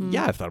 Mhm.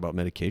 Yeah, I've thought about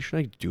medication.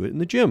 I do it in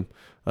the gym.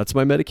 That's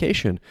my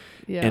medication.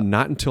 Yeah. And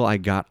not until I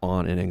got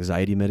on an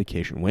anxiety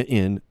medication, went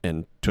in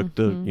and took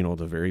the Mhm.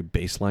 the very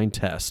baseline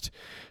test,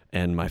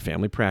 and my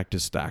family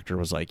practice doctor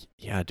was like,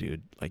 "Yeah,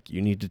 dude, like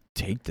you need to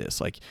take this.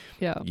 Like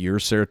Yeah. your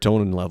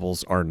serotonin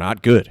levels are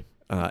not good,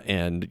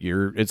 and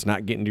it's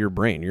not getting to your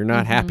brain. You're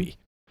not Mhm. happy."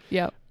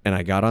 Yep. And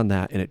I got on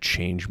that, and it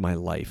changed my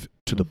life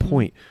to the Mhm.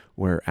 point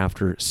where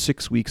after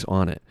 6 weeks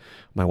on it,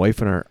 my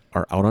wife and I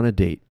are out on a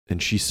date,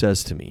 and she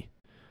says to me,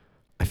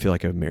 "I feel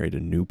like I've married a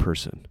new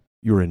person.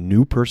 You're a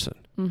new person."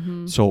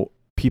 Mhm. So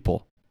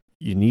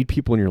you need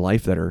people in your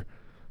life that are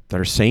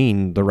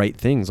saying the right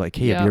things. Like,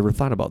 "Hey, have Yeah. you ever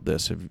thought about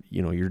this?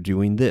 You're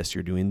doing this,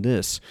 you're doing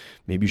this.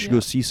 Maybe you should go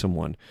Yeah. see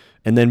someone."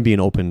 And then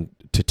being open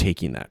to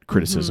taking that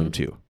criticism Mhm.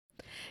 too.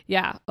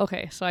 Yeah.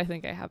 Okay. So I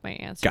think I have my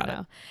answer Got it.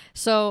 now.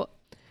 So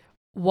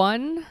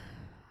one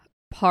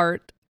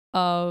part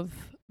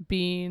of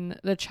being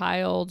the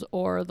child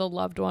or the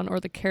loved one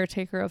or the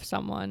caretaker of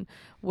someone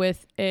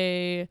with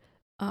a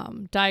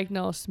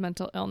diagnosed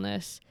mental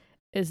illness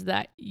is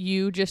that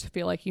you just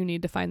feel like you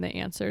need to find the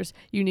answers.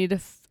 You need to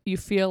you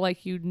feel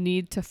like you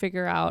need to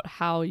figure out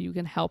how you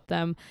can help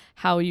them,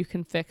 how you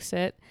can fix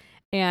it.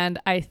 And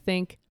I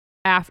think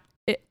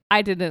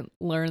I didn't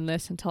learn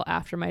this until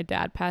after my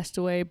dad passed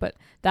away, but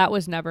that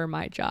was never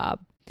my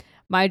job.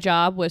 My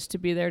job was to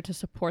be there to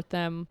support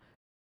them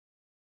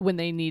when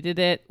they needed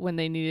it, when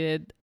they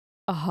needed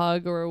a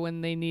hug or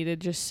when they needed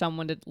just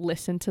someone to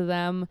listen to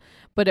them.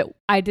 But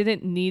I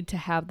didn't need to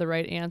have the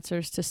right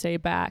answers to say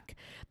back.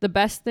 The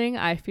best thing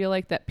I feel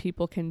like that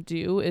people can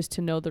do is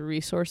to know the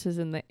resources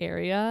in the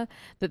area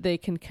that they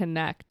can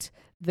connect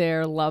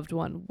their loved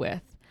one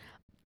with.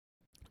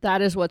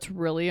 That is what's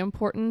really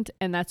important,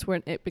 and that's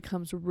when it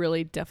becomes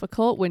really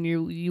difficult when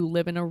you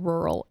live in a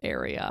rural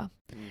area,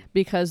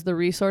 because the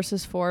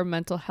resources for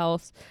mental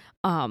health,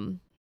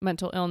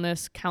 mental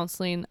illness,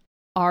 counseling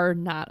are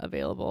not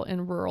available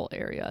in rural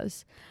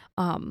areas.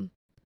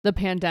 The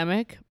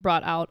pandemic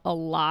brought out a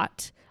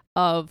lot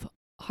of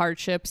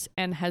hardships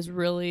and has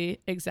really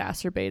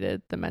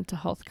exacerbated the mental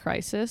health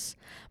crisis.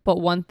 But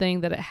one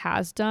thing that it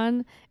has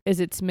done is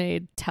it's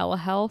made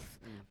telehealth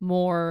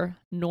more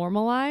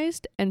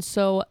normalized, and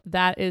so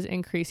that is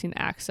increasing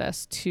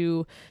access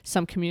to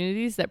some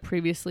communities that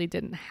previously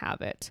didn't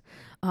have it.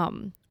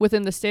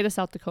 Within the state of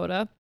South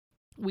Dakota,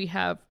 we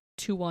have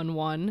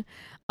 211,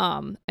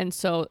 and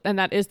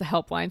that is the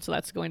helpline, so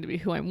that's going to be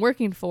who I'm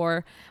working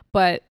for.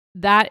 But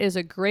that is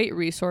a great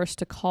resource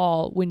to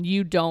call when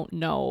you don't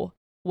know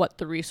what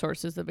the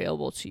resources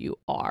available to you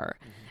are.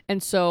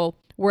 And so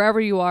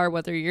wherever you are,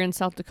 whether you're in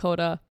South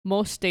Dakota,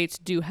 most states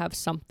do have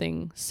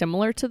something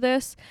similar to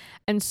this.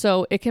 And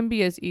so it can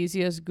be as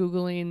easy as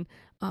Googling,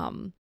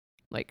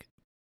 like,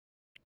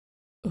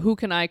 who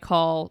can I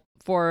call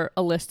for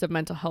a list of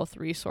mental health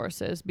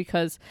resources?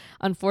 Because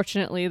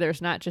unfortunately,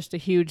 there's not just a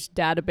huge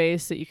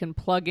database that you can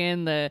plug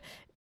in the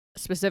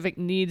specific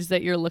needs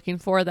that you're looking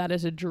for. That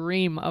is a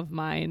dream of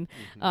mine,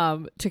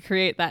 to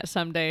create that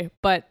someday.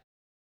 But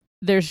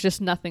there's just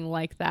nothing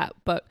like that.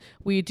 But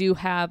we do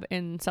have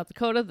in South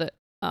Dakota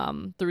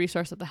the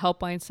resource at the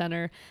Helpline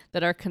Center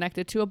that are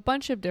connected to a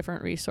bunch of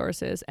different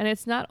resources. And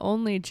it's not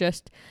only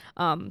just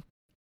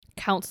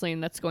counseling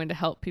that's going to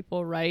help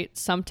people, right?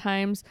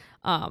 Sometimes,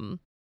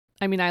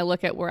 I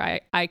look at where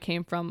I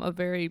came from, a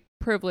very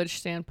privileged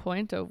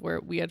standpoint of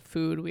where we had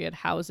food, we had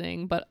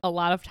housing, but a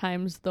lot of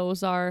times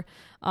those are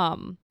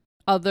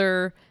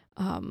other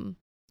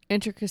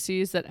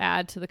intricacies that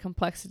add to the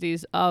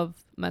complexities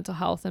of mental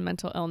health and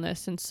mental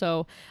illness. And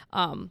so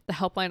the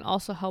helpline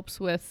also helps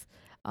with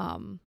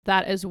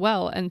that as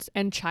well, and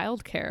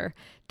childcare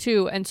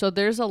too. And so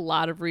there's a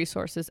lot of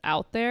resources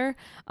out there.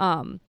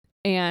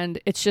 And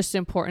it's just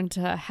important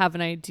to have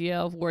an idea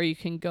of where you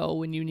can go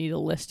when you need a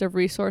list of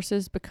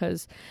resources,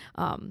 because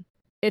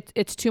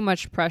it's too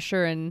much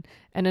pressure and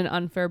an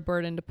unfair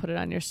burden to put it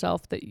on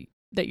yourself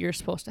that you're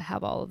supposed to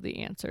have all of the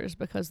answers,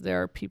 because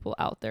there are people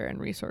out there and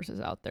resources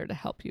out there to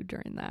help you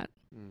during that.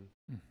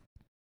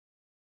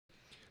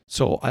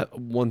 So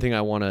one thing I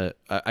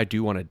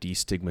do want to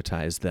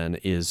destigmatize then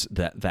is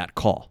that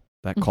call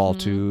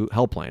to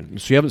helpline.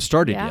 So you haven't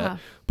started yet,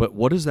 but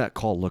what does that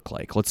call look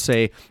like? Let's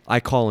say I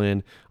call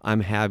in, I'm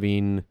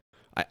having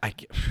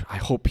I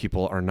hope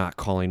people are not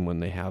calling when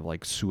they have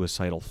like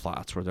suicidal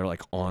thoughts where they're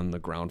like on the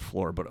ground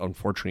floor. But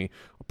unfortunately,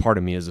 a part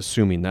of me is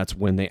assuming that's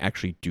when they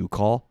actually do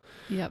call.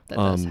 Yep, that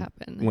does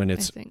happen. When I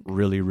it's think.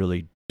 really,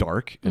 really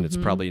dark and it's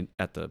Mhm. probably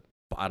at the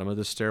bottom of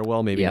the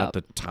stairwell, maybe not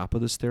Yep. the top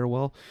of the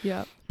stairwell.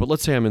 Yep. But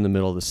let's say I'm in the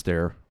middle of the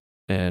stair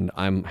and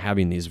I'm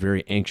having these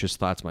very anxious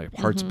thoughts. My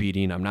heart's Mhm.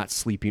 beating. I'm not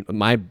sleeping.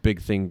 My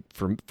big thing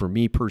for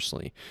me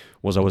personally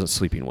was I wasn't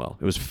sleeping well.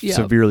 It was Yep.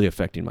 severely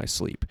affecting my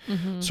sleep.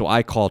 Mhm. So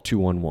I call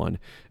 211.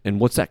 And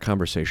what's that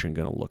conversation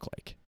going to look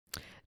like?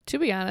 To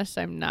be honest,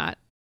 I'm not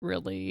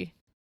really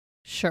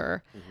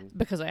sure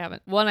because I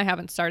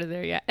haven't started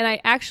there yet. And I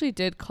actually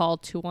did call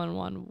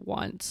 211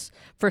 once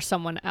for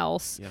someone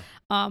else.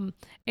 Yeah.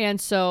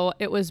 And so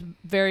it was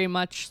very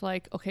much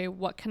like, okay,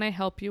 what can I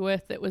help you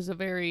with? It was a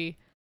very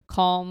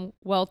calm,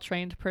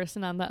 well-trained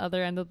person on the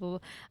other end of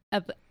the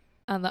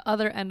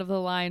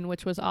line,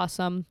 which was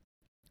awesome.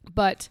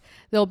 But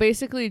they'll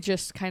basically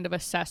just kind of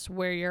assess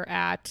where you're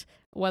at,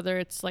 whether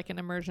it's like an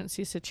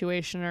emergency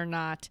situation or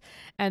not,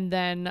 and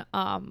then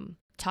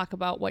talk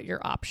about what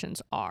your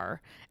options are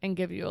and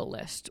give you a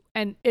list.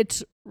 And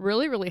it's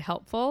really, really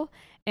helpful.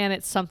 And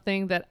it's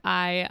something that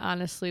I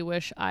honestly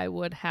wish I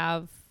would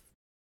have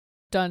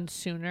done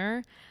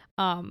sooner.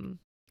 And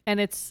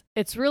it's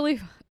really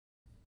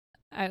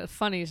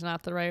funny is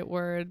not the right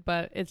word,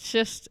 but it's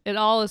just, it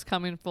all is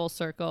coming full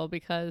circle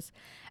because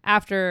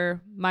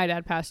after my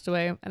dad passed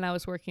away and I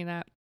was working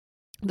at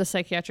the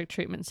psychiatric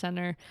treatment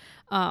center,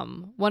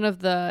 one of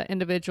the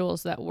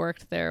individuals that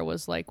worked there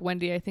was like,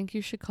 Wendy, I think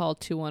you should call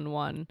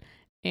 211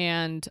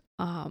 and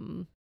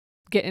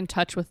get in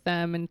touch with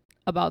them and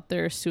about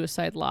their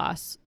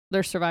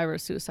survivor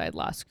suicide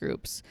loss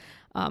groups,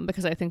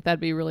 because I think that'd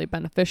be really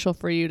beneficial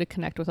for you to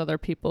connect with other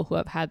people who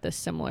have had this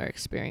similar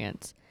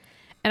experience.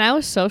 And I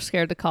was so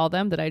scared to call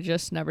them that I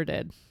just never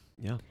did.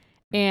 Yeah.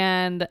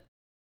 And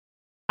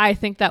I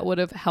think that would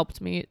have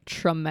helped me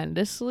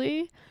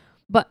tremendously,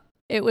 but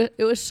it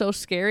was so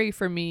scary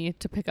for me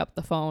to pick up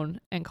the phone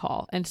and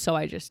call, and so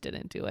I just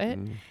didn't do it.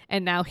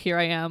 And now here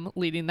I am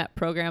leading that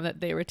program that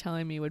they were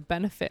telling me would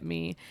benefit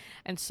me,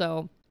 and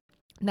so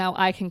now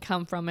I can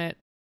come from it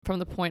from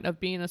the point of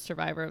being a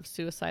survivor of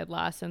suicide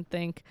loss and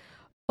think,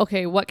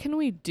 okay, what can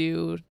we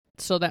do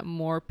so that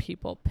more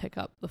people pick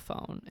up the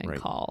phone and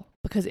call?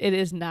 Because it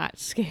is not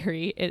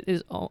scary. It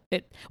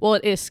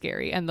is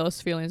scary, and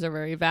those feelings are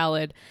very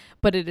valid,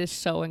 but it is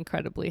so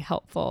incredibly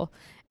helpful.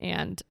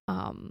 And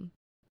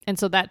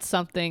so that's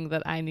something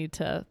that I need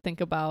to think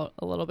about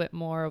a little bit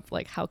more of,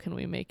 like, how can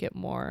we make it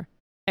more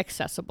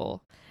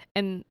accessible?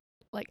 And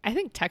like, I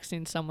think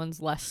texting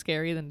someone's less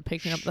scary than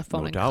picking up the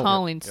phone and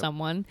calling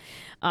someone.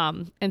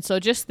 And so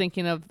just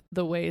thinking of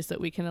the ways that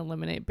we can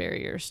eliminate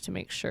barriers to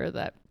make sure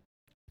that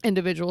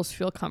individuals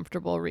feel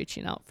comfortable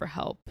reaching out for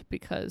help,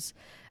 because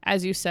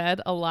as you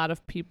said, a lot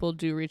of people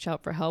do reach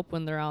out for help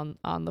when they're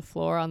on the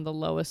floor on the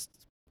lowest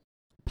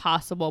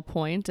possible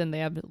point and they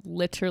have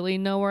literally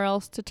nowhere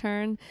else to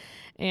turn.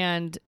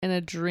 And in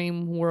a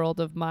dream world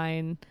of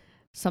mine,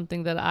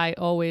 something that I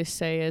always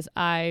say is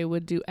I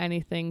would do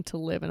anything to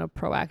live in a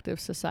proactive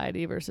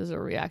society versus a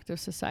reactive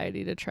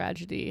society to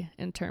tragedy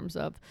in terms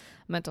of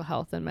mental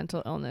health and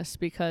mental illness,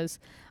 because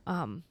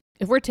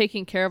if we're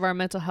taking care of our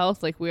mental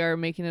health, like we are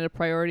making it a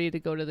priority to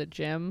go to the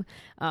gym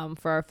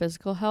for our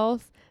physical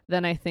health,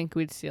 then I think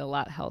we'd see a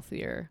lot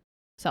healthier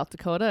South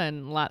Dakota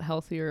and a lot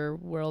healthier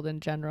world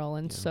in general.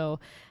 And so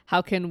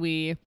how can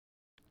we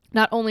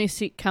not only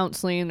seek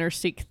counseling or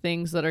seek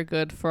things that are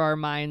good for our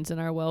minds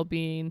and our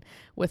well-being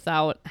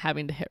without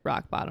having to hit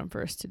rock bottom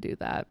first to do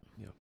that?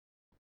 Yeah,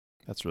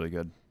 that's really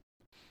good.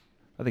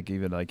 I think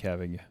even like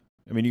you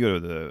go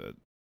to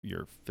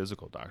your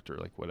physical doctor,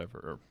 like whatever,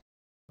 or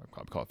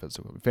I'll call it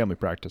physical, family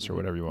practice or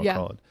whatever you want to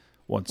call it,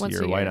 once a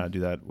year. Why not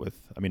do that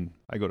with,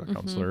 I go to a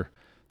counselor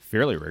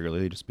fairly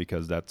regularly just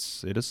because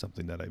it is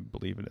something that I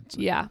believe in.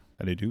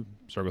 And I do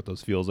struggle with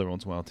those feels every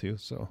once in a while too.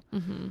 So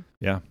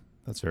yeah,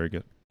 that's very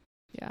good.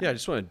 Yeah, I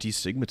just want to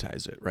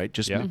destigmatize it, right?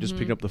 Just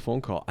picking up the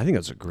phone call. I think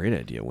that's a great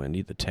idea,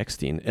 Wendy, the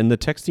texting. And the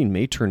texting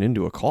may turn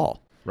into a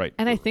call. Right.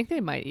 And I think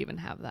they might even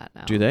have that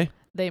now. Do they?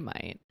 They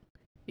might.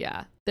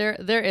 Yeah.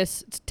 There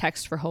is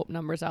text for hope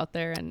numbers out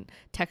there and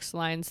text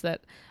lines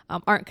that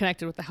aren't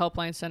connected with the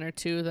helpline center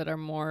too, that are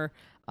more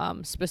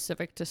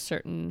specific to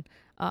certain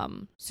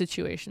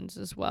situations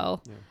as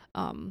well.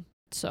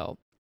 Yeah.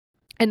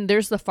 And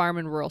there's the farm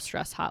and rural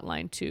stress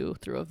hotline too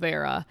through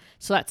Avera.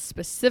 So that's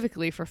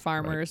specifically for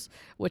farmers,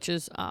 which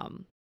is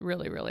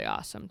really, really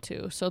awesome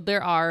too. So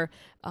there are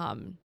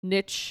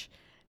niche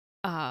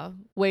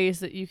ways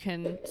that you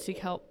can seek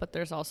help, but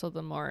there's also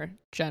the more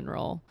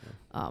general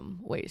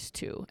ways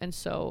too. And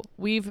so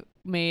we've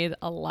made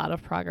a lot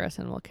of progress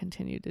and will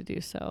continue to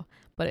do so,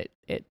 but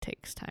it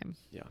takes time.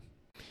 Yeah.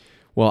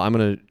 Well, I'm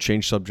going to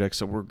change subjects.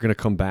 So we're going to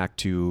come back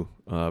to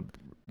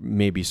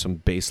maybe some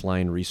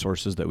baseline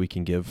resources that we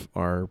can give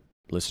our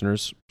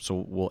listeners.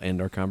 So we'll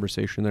end our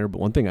conversation there. But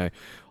one thing I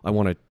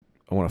want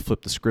to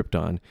flip the script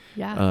on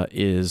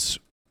is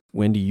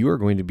Wendy, you are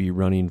going to be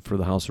running for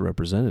the House of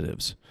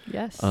Representatives.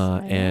 Yes.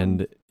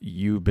 And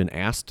you've been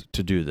asked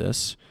to do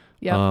this.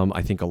 Yep.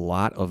 I think a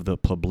lot of the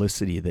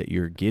publicity that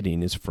you're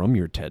getting is from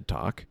your TED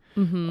Talk.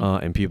 Mm-hmm.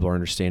 And people are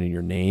understanding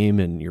your name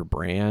and your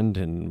brand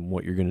and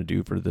what you're going to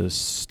do for the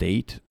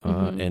state.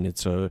 And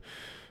it's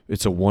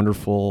a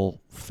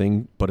wonderful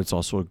thing, but it's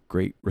also a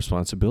great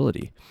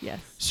responsibility. Yes.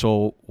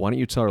 So why don't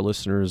you tell our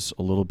listeners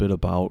a little bit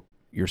about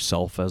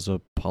yourself as a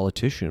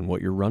politician,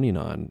 what you're running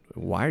on,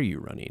 why are you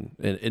running?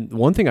 And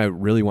one thing I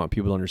really want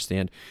people to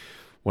understand,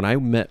 when I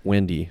met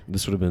Wendy,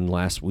 this would have been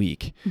last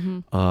week,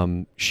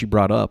 she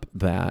brought up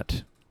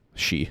that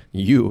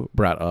you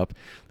brought up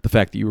the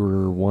fact that you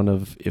were one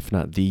of, if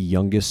not the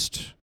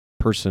youngest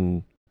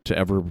person to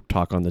ever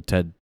talk on the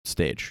TED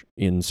stage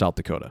in South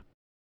Dakota.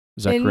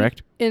 Is that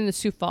correct? In the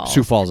Sioux Falls.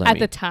 Sioux Falls, at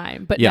the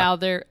time. But Yeah.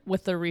 now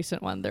with the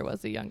recent one, there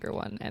was a younger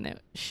one, and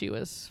she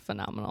was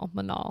phenomenal,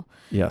 Manal.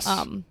 Yes.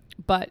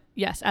 But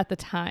yes, at the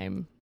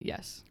time,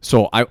 yes.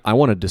 So I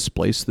want to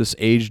displace this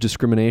age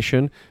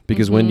discrimination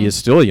because Wendy is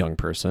still a young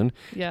person.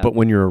 Yeah. But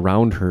when you're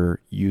around her,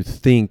 you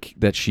think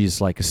that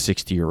she's like a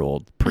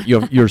 60-year-old.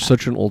 You're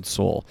such an old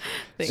soul.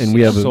 Thank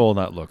we have soul,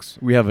 not looks.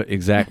 We have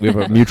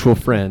a mutual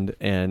friend,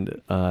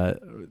 and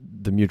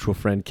the mutual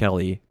friend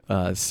Kelly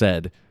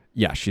said,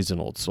 "Yeah, she's an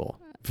old soul,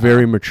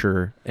 very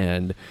mature,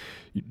 and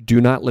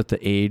do not let the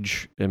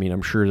age. I mean,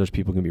 I'm sure there's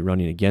people going to be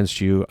running against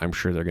you. I'm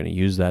sure they're going to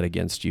use that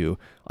against you.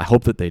 I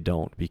hope that they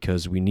don't,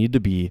 because we need to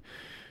be,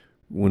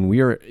 when we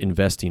are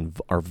investing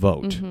our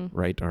vote,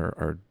 right,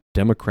 our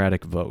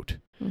democratic vote,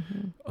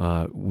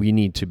 we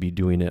need to be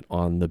doing it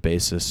on the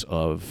basis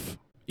of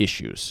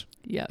issues.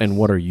 Yes. And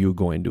what are you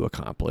going to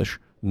accomplish?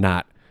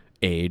 Not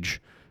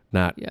age,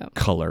 not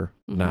color,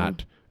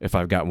 not if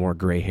I've got more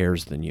gray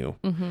hairs than you.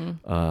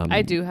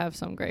 I do have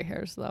some gray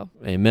hairs, though.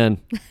 Amen.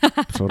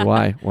 So do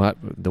I. Well,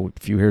 the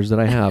few hairs that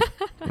I have,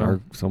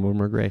 some of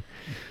them are gray.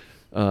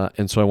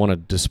 And so I want to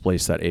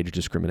displace that age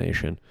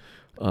discrimination.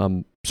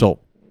 So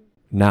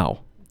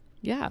now,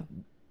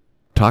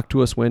 talk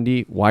to us,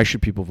 Wendy. Why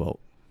should people vote?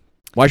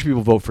 Why should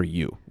people vote for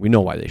you? We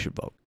know why they should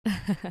vote.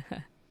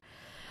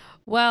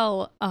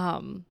 Well,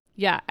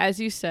 as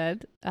you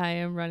said, I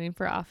am running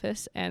for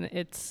office, and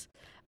it's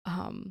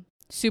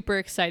super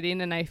exciting,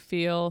 and I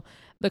feel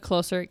the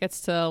closer it gets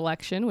to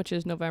election, which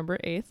is November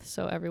 8th,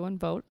 so everyone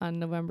vote on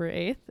November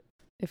 8th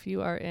if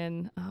you are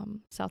in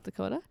South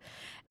Dakota.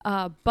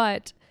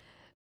 But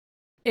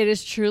it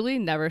is truly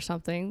never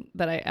something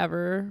that I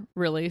ever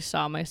really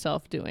saw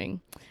myself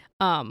doing.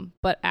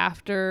 But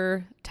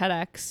after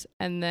TEDx,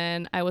 and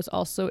then I was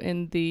also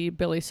in the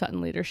Billy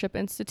Sutton Leadership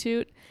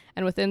Institute,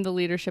 and within the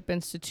Leadership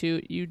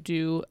Institute, you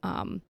do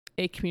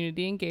a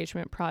community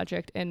engagement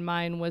project, and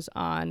mine was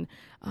on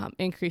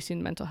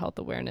increasing mental health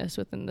awareness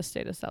within the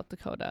state of South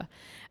Dakota.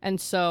 And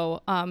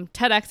so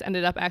TEDx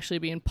ended up actually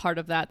being part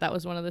of that. That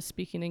was one of the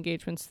speaking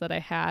engagements that I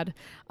had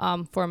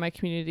for my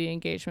community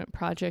engagement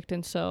project.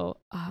 And so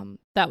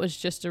that was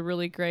just a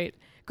really great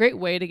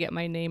way to get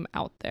my name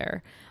out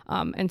there.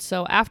 And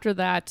so after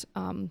that,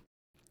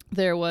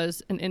 there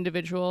was an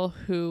individual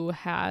who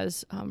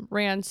has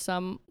ran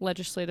some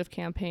legislative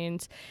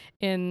campaigns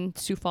in the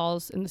Sioux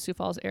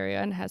Falls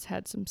area, and has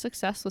had some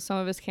success with some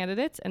of his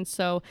candidates. And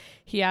so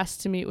he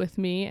asked to meet with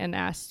me and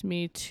asked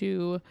me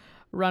to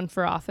run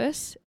for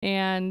office.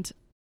 And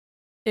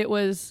it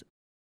was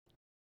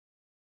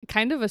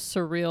kind of a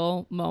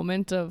surreal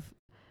moment of,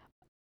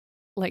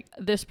 like,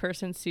 this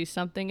person sees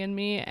something in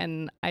me,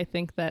 and I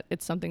think that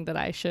it's something that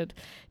I should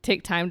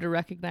take time to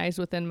recognize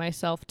within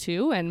myself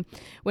too. And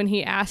when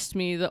he asked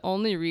me, the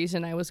only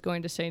reason I was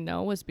going to say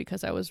no was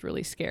because I was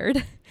really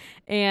scared.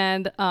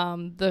 And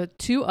the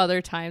two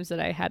other times that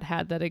I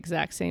had that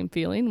exact same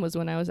feeling was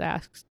when I was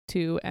asked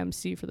to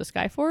MC for the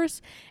Skyforce,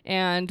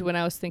 and when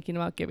I was thinking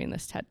about giving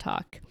this TED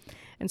Talk.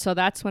 And so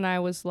that's when I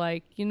was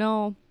like,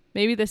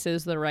 maybe this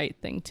is the right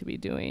thing to be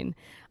doing.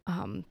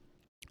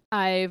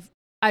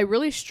 I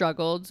really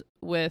struggled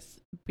with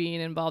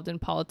being involved in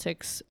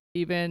politics,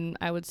 even,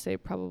 I would say,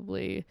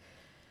 probably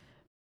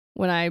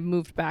when I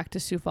moved back to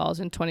Sioux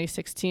Falls in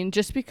 2016,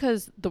 just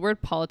because the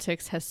word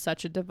politics has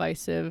such a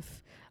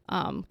divisive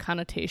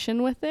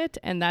connotation with it.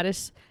 And that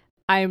is,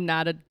 I am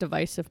not a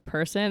divisive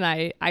person.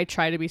 I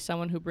try to be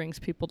someone who brings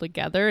people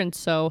together. And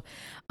so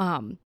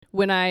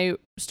when I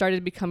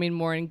started becoming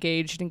more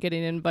engaged and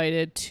getting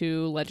invited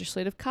to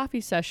legislative coffee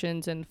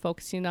sessions and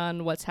focusing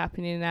on what's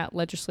happening at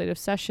legislative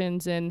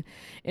sessions in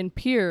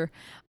Pierre,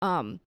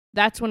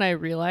 that's when I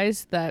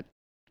realized that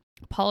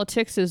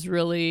politics is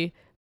really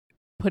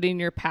putting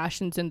your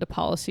passions into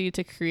policy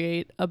to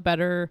create a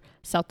better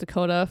South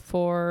Dakota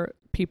for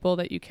people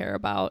that you care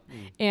about.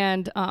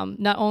 And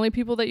not only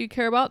people that you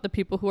care about, the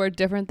people who are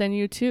different than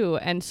you too.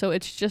 And so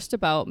it's just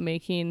about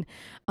making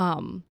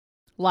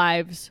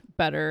lives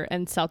better,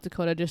 and South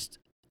Dakota just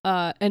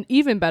an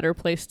even better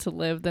place to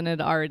live than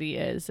it already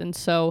is. And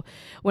so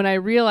when I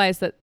realized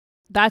that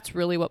that's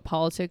really what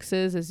politics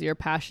is your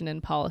passion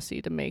in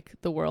policy to make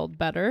the world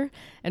better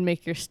and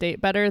make your state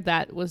better,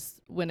 that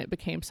was when it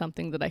became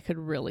something that I could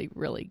really,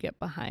 really get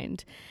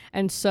behind.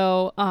 And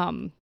so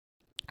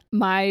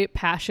my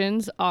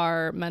passions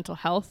are mental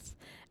health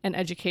and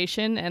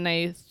education, and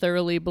I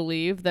thoroughly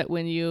believe that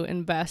when you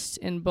invest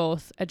in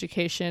both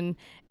education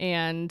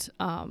and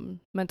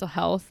mental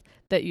health,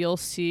 that you'll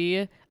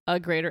see a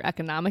greater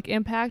economic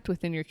impact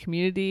within your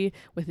community,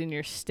 within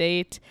your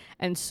state.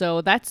 And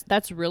so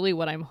that's really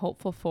what I'm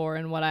hopeful for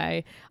and what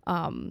I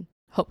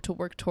hope to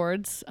work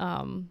towards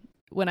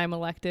when I'm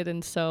elected.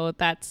 And so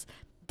that's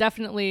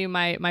definitely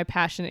my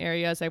passion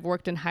areas. I've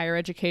worked in higher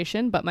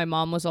education, but my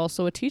mom was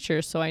also a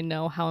teacher, so I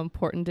know how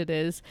important it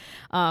is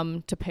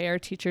to pay our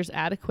teachers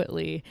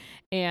adequately,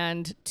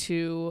 and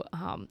to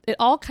it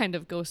all kind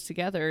of goes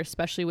together,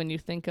 especially when you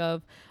think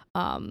of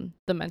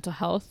the mental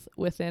health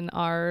within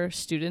our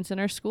students in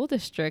our school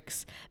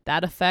districts.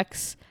 That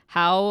affects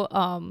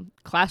how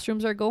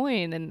classrooms are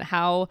going and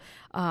how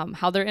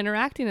they're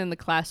interacting in the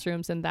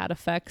classrooms, and that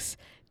affects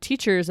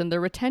teachers and the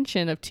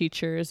retention of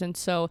teachers. And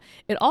so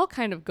it all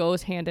kind of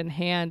goes hand in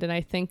hand. And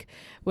I think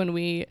when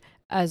we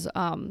as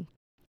a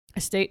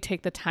state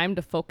take the time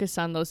to focus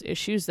on those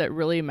issues that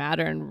really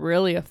matter and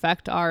really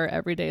affect our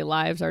everyday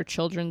lives, our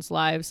children's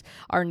lives,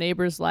 our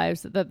neighbors'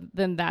 lives,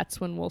 then that's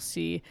when we'll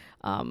see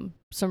some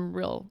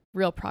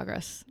real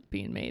progress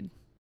being made.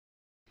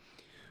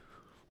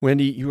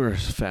 Wendy, you are a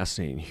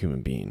fascinating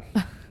human being.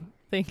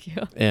 Thank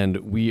you. And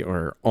we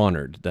are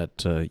honored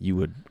that you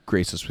would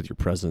grace us with your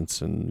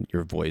presence and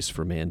your voice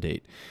for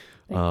Mandate.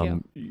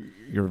 Thank you.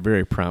 You're a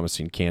very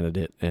promising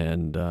candidate.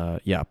 And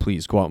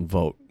please go out and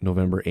vote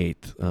November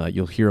 8th.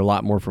 You'll hear a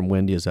lot more from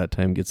Wendy as that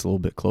time gets a little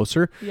bit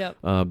closer. Yep.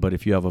 But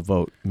if you have a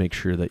vote, make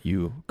sure that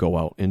you go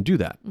out and do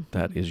that. Mm-hmm.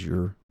 That is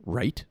your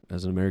right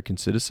as an American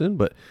citizen.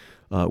 But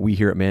we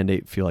here at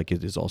Mandate feel like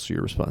it is also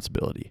your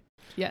responsibility.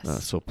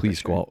 Yes. So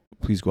please go out.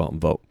 Please go out and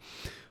vote.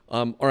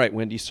 All right,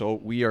 Wendy. So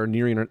we are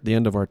nearing the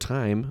end of our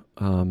time.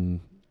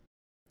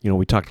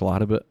 We talked a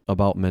lot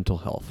about mental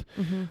health.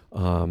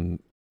 Mm-hmm.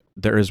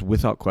 There is,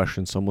 without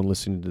question, someone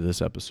listening to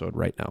this episode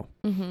right now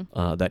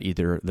Mm-hmm. that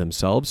either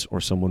themselves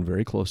or someone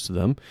very close to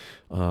them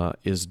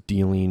is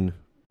dealing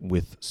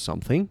with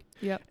something.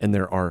 Yep. And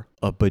there are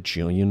a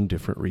bajillion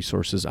different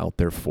resources out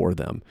there for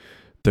them.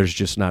 There's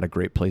just not a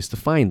great place to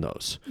find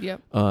those.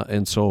 Yep.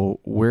 And so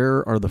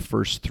where are the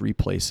first 3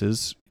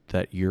 places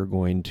that you're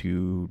going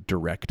to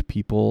direct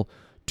people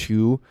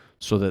to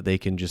so that they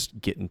can just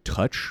get in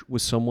touch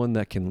with someone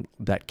that can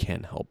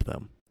help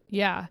them?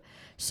 Yeah.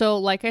 So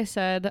like I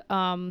said,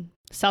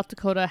 South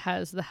Dakota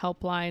has the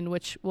helpline,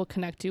 which will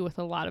connect you with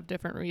a lot of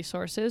different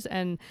resources.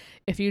 And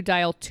if you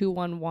dial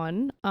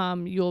 211,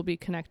 you'll be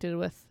connected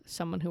with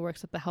someone who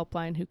works at the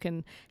helpline who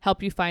can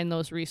help you find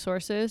those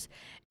resources.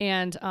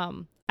 And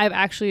I've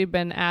actually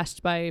been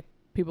asked by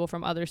people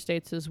from other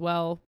states as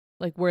well,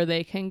 like where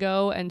they can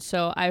go. And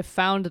so I've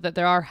found that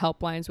there are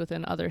helplines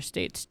within other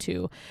states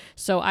too.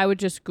 So I would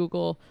just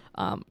Google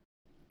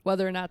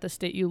whether or not the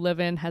state you live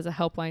in has a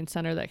helpline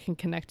center that can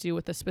connect you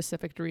with the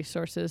specific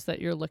resources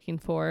that you're looking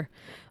for.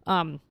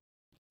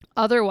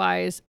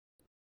 Otherwise,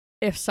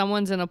 if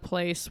someone's in a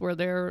place where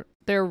they're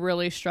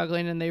really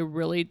struggling and they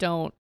really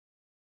don't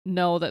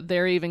know that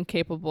they're even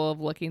capable of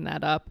looking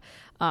that up,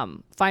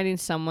 finding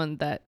someone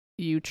that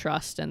you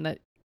trust and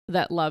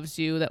that loves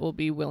you, that will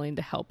be willing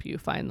to help you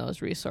find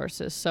those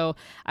resources. So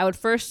I would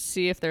first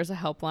see if there's a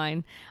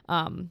helpline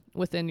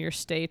within your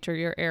state or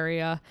your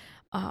area.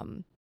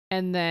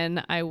 And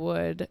then I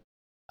would,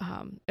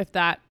 if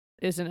that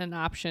isn't an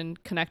option,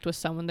 connect with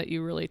someone that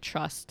you really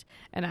trust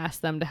and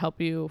ask them to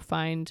help you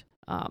find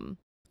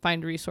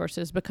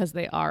resources, because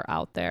they are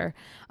out there.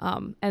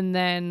 And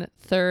then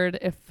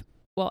third,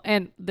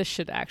 and this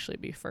should actually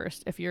be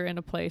first, if you're in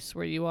a place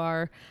where you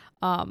are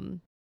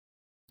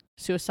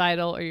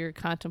suicidal or you're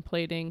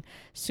contemplating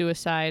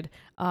suicide,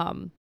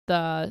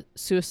 the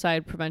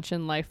Suicide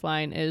Prevention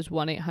Lifeline is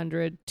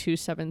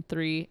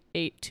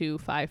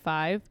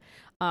 1-800-273-8255.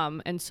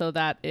 And so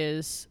that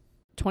is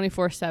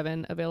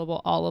 24/7,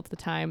 available all of the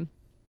time.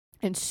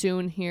 And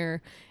soon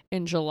here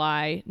in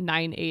July,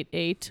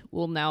 988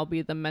 will now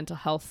be the mental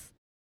health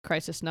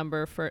crisis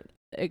number for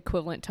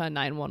equivalent to a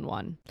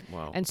 911.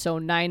 Wow. And so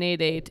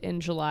 988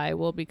 in July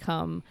will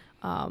become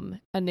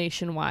a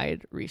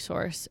nationwide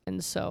resource.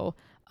 And so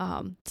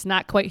it's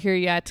not quite here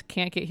yet,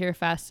 can't get here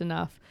fast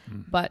enough,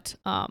 but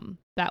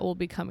that will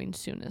be coming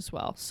soon as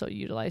well. So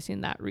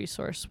utilizing that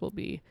resource will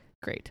be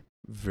great.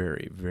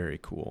 Very, very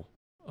cool.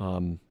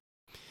 One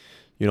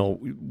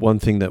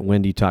thing that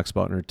Wendy talks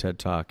about in her TED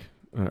Talk,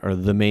 or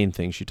the main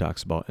thing she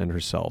talks about in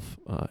herself,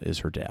 is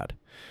her dad.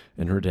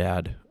 And her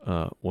dad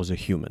was a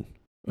human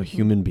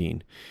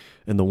being.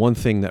 And the one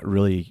thing that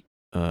really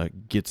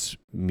gives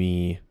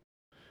me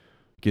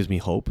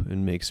hope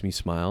and makes me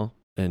smile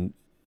and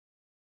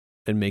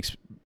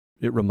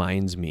it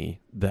reminds me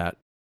that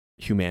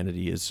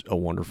humanity is a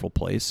wonderful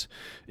place,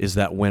 is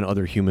that when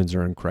other humans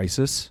are in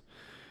crisis,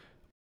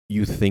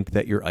 you think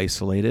that you're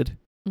isolated,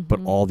 but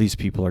all these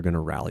people are going to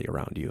rally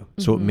around you.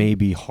 So it may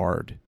be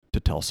hard to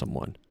tell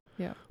someone,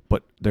 yeah,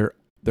 but there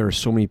there are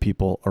so many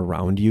people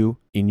around you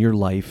in your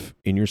life,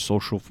 in your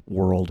social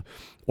world,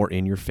 or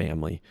in your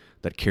family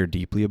that care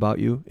deeply about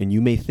you, and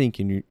you may think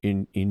in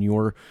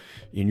your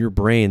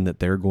brain that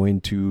they're going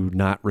to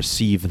not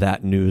receive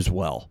that news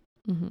well.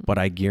 Mm-hmm. But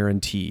I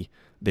guarantee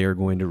they are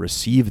going to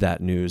receive that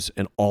news,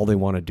 and all they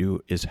want to do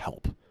is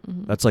help.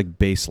 Mm-hmm. That's like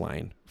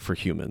baseline for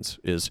humans,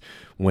 is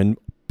when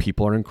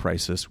people are in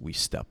crisis, we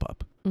step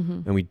up.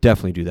 Mm-hmm. And we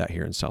definitely do that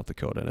here in South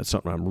Dakota. And it's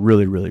something I'm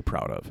really, really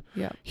proud of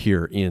Yeah.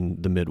 here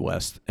in the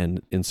Midwest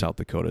and in South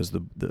Dakota, is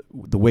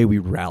the way we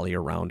rally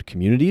around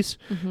communities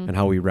Mm-hmm. and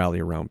how we rally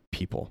around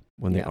people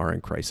when they Yeah. are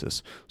in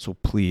crisis. So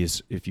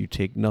please, if you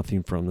take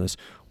nothing from this,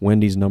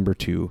 Wendy's number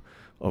 2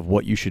 of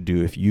what you should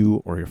do if you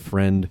or your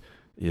friend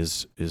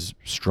is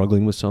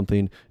struggling with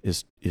something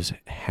is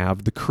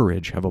have the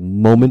courage, have a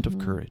moment of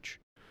Mhm. courage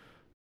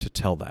to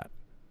tell that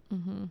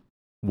Mm-hmm.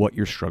 what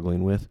you're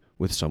struggling with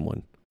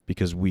someone,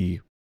 because we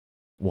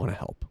want to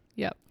help.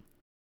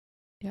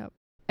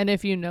 And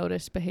if you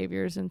notice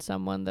behaviors in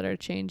someone that are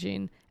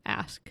changing,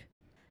 ask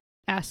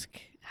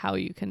how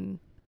you can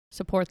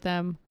support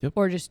them. Yep.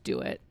 Or just do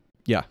it.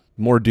 Yeah,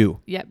 more do.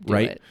 Yep. Do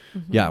Right? it.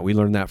 Mm-hmm. Yeah, we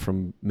learned that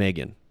from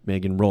Megan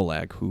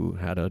Rolag, who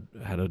had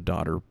a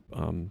daughter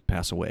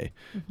pass away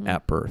Mm-hmm.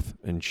 at birth,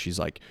 and she's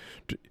like,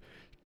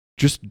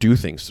 just do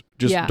things.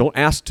 Just Yeah. don't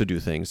ask to do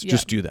things. Yep.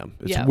 Just do them.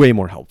 It's Yep. way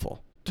more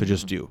helpful to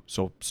just Mhm. do.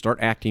 So start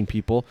acting,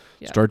 people.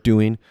 Yep. Start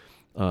doing.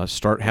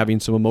 Start having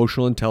some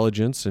emotional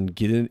intelligence and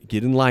get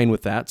in line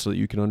with that, so that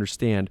you can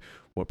understand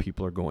what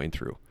people are going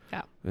through.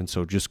 Yeah. And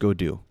so just go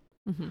do.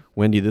 Mm-hmm.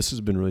 Wendy, this has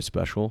been really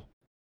special.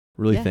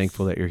 Really Yes.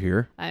 thankful that you're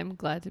here. I'm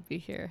glad to be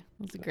here.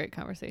 It was a great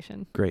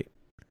conversation. Great.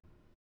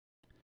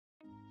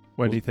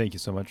 Wendy, thank you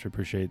so much. I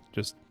appreciate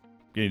just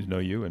getting to know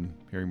you and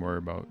hearing more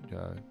about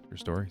your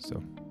story.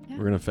 So Yeah.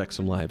 We're going to affect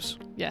some lives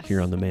Yes. here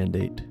on the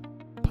Mandate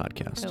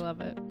podcast. I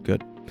love it.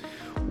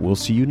 We'll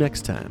see you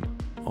next time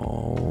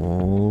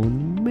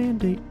on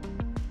Mandate.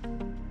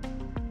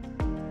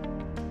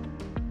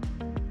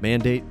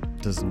 Mandate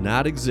does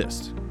not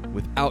exist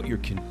without your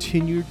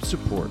continued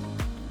support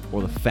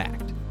or the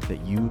fact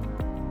that you,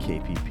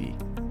 KPP,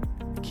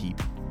 keep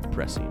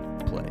pressing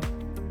play.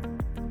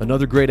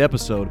 Another great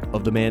episode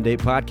of the Mandate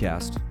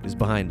podcast is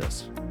behind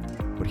us,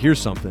 but here's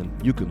something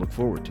you can look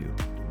forward to.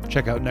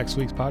 check out next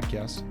week's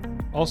podcast.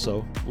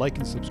 Also, like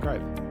and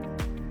subscribe.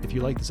 If you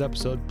like this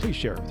episode, please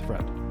share it with a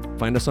friend.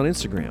 Find us on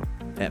Instagram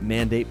at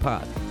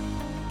MandatePod,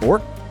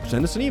 or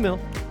send us an email,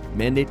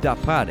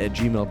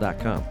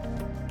 mandate.pod@gmail.com.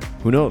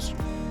 Who knows?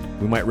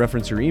 We might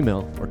reference your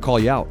email or call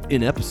you out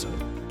in episode.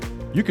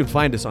 You can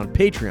find us on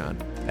Patreon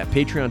at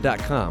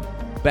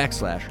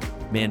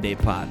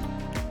patreon.com/MandatePod.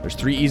 There's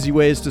 3 easy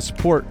ways to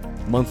support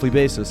monthly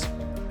basis,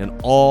 and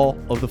all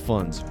of the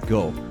funds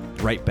go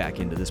right back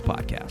into this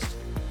podcast.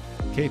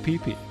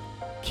 KPP.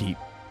 Keep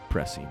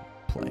pressing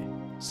play.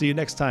 See you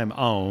next time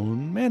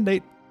on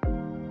Mandate.